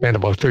 we spent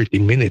about 30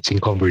 minutes in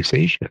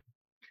conversation.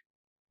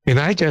 And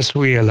I just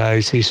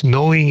realized his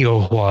knowing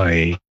your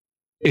why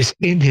is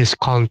in his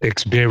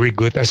context very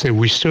good as a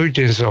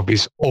resurgence of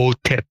his old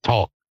TED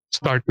talk.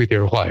 Start with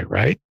your why,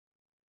 right?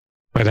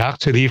 But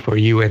actually for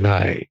you and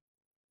I,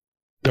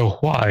 the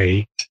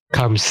why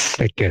comes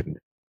second.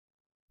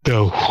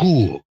 The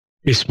who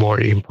is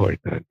more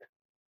important.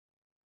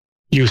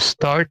 You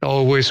start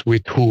always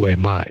with who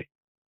am I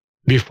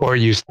before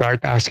you start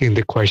asking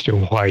the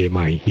question, why am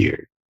I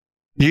here?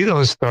 You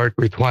don't start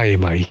with why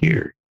am I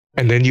here?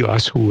 And then you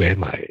ask, who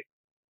am I?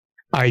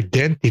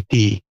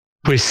 Identity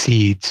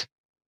precedes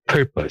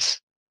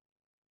purpose.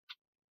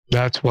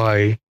 That's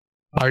why,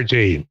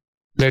 RJ,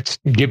 let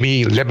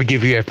me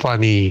give you a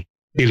funny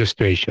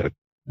illustration.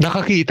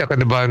 Nakakita ka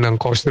na ba ng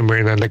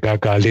customer na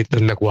nagagalit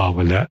na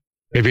nagwawala?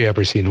 Have you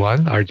ever seen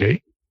one,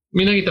 RJ?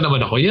 May nakita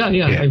naman ako. Yeah.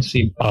 I've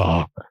seen.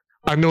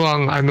 Ano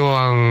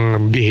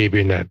ang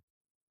behavior na?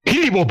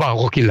 Hindi mo ba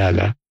ako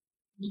kilala?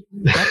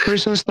 That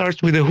person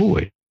starts with a who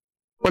eh.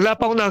 Wala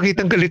pa akong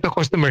nakitang galit na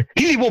customer.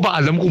 Hindi mo ba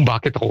alam kung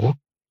bakit ako?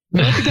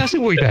 No, it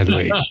doesn't work that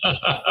way.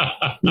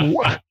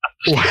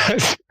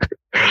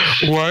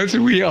 Once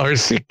we are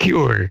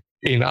secure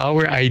in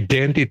our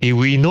identity,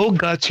 we know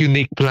God's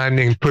unique plan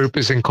and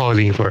purpose and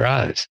calling for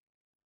us.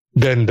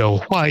 Then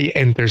the why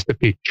enters the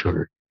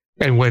picture.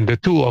 And when the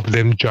two of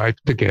them jive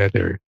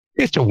together,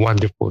 it's a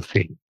wonderful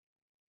thing.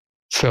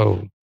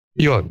 So,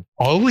 yun,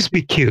 always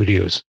be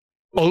curious.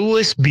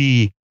 Always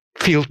be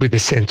filled with a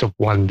sense of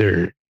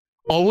wonder.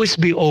 Always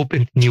be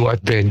open to new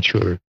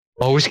adventure.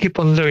 Always keep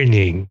on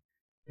learning.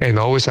 And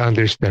always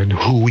understand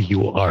who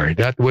you are.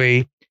 That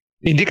way,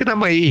 hindi ka na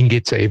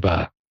maiinggit sa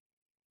iba.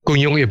 Kung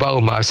yung iba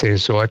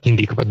umaasenso at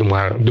hindi ka pa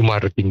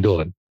dumarating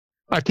doon.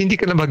 At hindi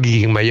ka na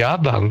magiging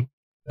mayabang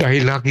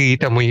dahil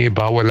nakikita mo yung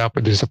iba wala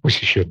pa dun sa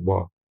posisyon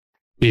mo.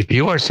 If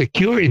you are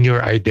secure in your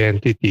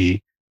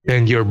identity,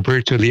 then you're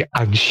virtually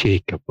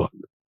unshakable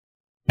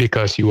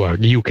because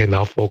you can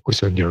now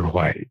focus on your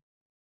why.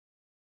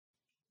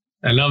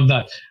 I love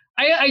that.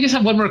 I just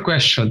have one more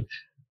question.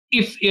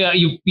 If you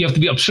have to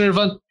be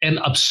observant and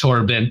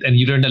absorbent, and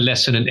you learn a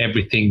lesson in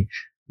everything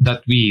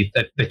that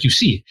you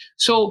see.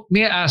 So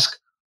may I ask,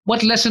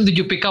 what lesson did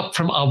you pick up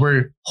from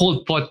our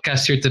whole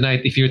podcast here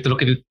tonight? If you were to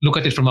look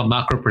at it from a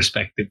macro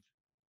perspective.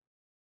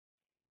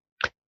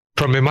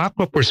 From a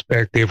macro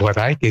perspective, what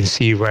I can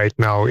see right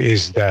now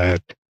is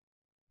that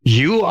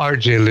you,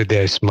 RJ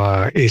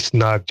Ledesma, is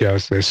not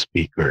just a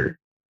speaker.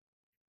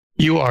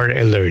 You are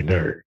a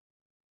learner.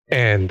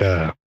 And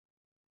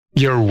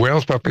your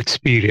wealth of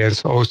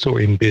experience also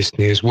in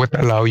business would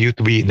allow you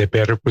to be in a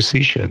better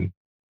position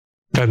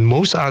than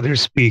most other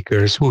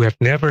speakers who have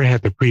never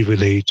had the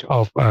privilege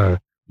of a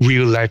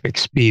real life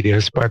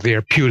experience, but they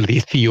are purely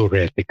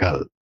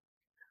theoretical.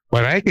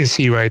 What I can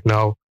see right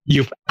now,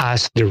 you've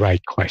asked the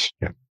right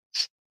questions.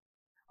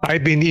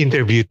 I've been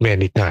interviewed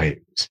many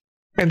times,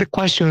 and the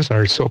questions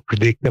are so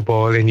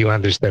predictable and you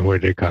understand where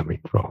they're coming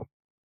from.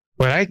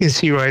 What I can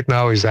see right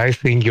now is I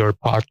think your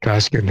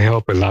podcast can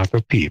help a lot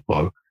of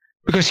people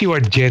because you are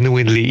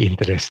genuinely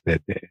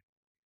interested.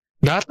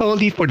 Not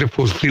only for the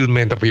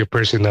fulfillment of your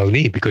personal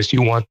need, because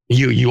you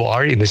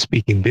are in the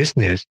speaking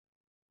business,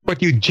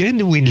 but you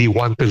genuinely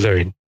want to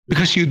learn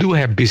because you do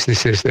have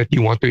businesses that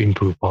you want to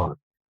improve on.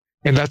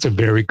 And that's a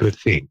very good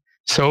thing.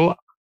 So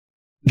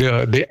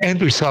the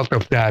end result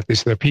of that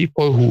is the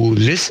people who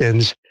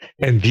listens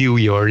and view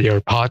your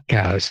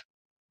podcast,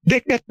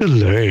 they get to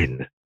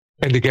learn,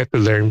 and they get to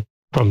learn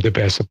from the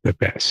best of the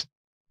best.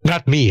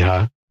 Not me,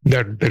 huh?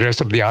 The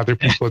rest of the other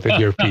people that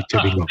you're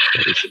featuring, of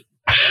course.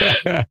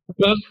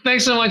 Well,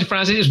 thanks so much,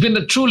 Francis. It's been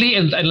a truly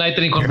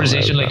enlightening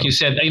conversation, like you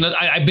said.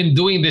 I've been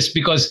doing this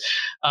because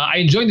I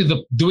enjoy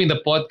doing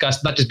the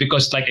podcast, not just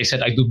because, like I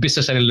said, I do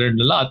business and I learn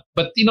a lot,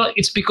 but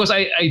it's because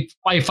I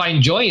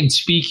find joy in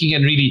speaking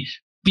and really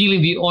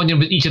peeling the onion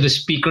with each of the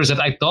speakers that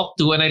I talk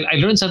to, and I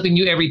learn something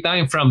new every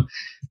time, from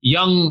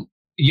young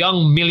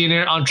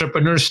millionaire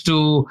entrepreneurs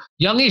to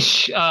young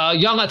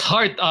at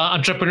heart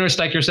entrepreneurs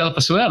like yourself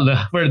as well,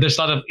 where there's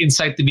a lot of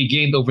insight to be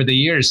gained over the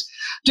years.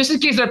 Just in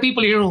case there are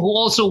people here who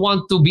also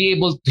want to be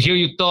able to hear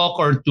you talk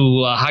or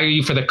to hire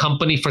you for the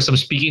company for some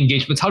speaking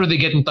engagements, how do they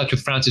get in touch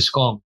with Francis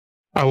Kong?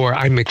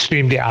 I'm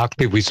extremely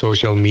active with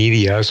social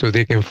media, so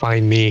they can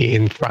find me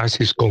in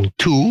Francis Kong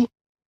 2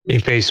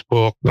 in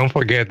Facebook. Don't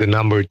forget the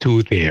number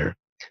 2 there.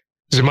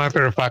 As a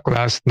matter of fact,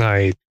 last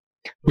night,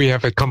 we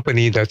have a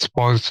company that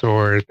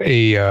sponsored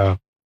a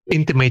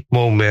intimate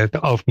moment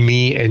of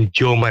me and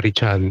Joe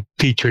Marichan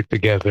featured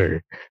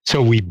together.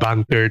 So we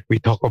bantered, we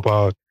talk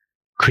about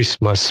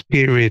Christmas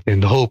spirit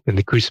and hope and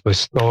the Christmas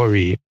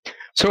story.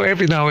 So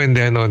every now and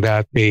then on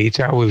that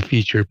page, I will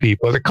feature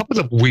people. A couple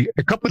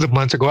of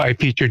months ago, I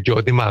featured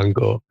Joe De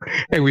Mango,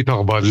 and we talk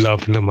about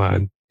love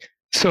naman.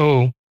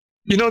 So,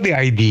 the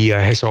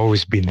idea has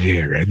always been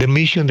there. The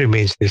mission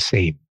remains the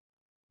same.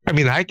 I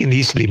mean, I can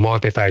easily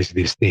monetize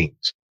these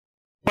things,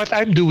 but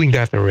I'm doing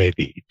that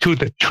already through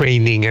the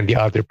training and the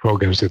other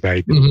programs that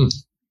I do. Mm-hmm.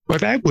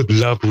 But I would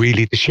love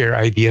really to share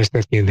ideas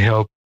that can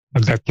help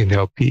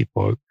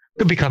people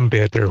to become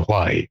better.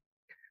 Why?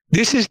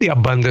 This is the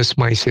abundance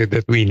mindset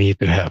that we need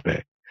to have.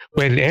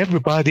 When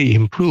everybody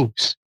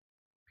improves,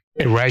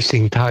 a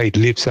rising tide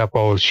lifts up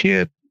all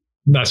ships.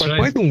 That's but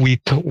right.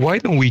 Why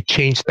don't we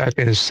change that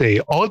and say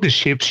all the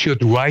ships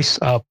should rise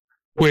up,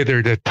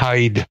 whether the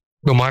tide,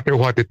 no matter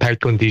what the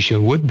tide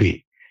condition would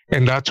be.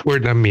 And that's where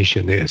the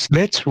mission is.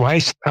 Let's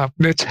rise up.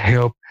 Let's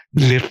help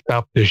lift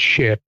up the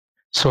ship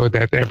so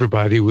that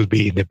everybody will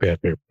be in a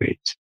better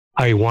place.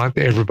 I want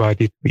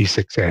everybody to be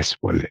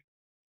successful.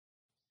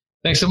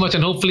 Thanks so much.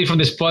 And hopefully from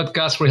this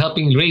podcast, we're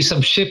helping raise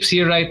some ships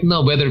here right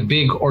now, whether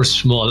big or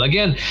small.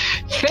 Again,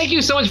 thank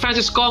you so much,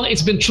 Francis Kong.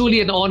 It's been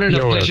truly an honor and a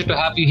pleasure to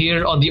have you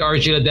here on the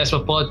RJ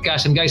Ledesma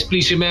podcast. And guys,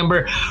 please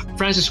remember,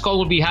 Francis Kong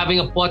will be having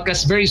a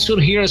podcast very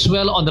soon here as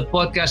well on the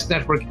Podcast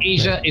Network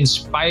Asia,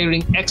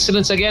 Inspiring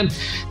Excellence. Again,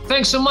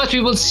 thanks so much.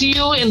 We will see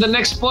you in the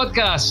next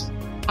podcast.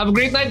 Have a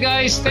great night,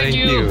 guys. Thank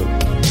you.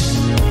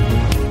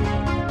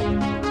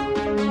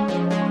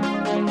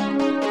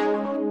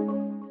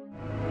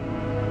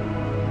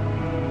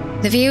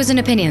 The views and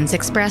opinions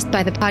expressed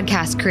by the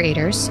podcast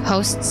creators,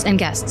 hosts, and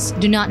guests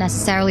do not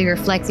necessarily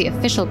reflect the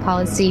official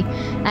policy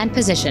and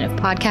position of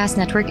Podcast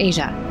Network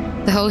Asia,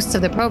 the hosts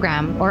of the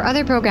program, or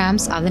other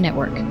programs of the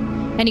network.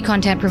 Any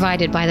content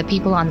provided by the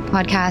people on the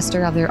podcast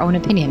are of their own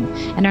opinion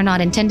and are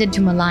not intended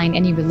to malign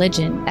any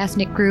religion,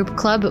 ethnic group,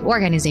 club,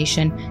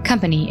 organization,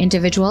 company,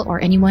 individual, or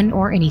anyone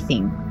or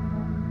anything.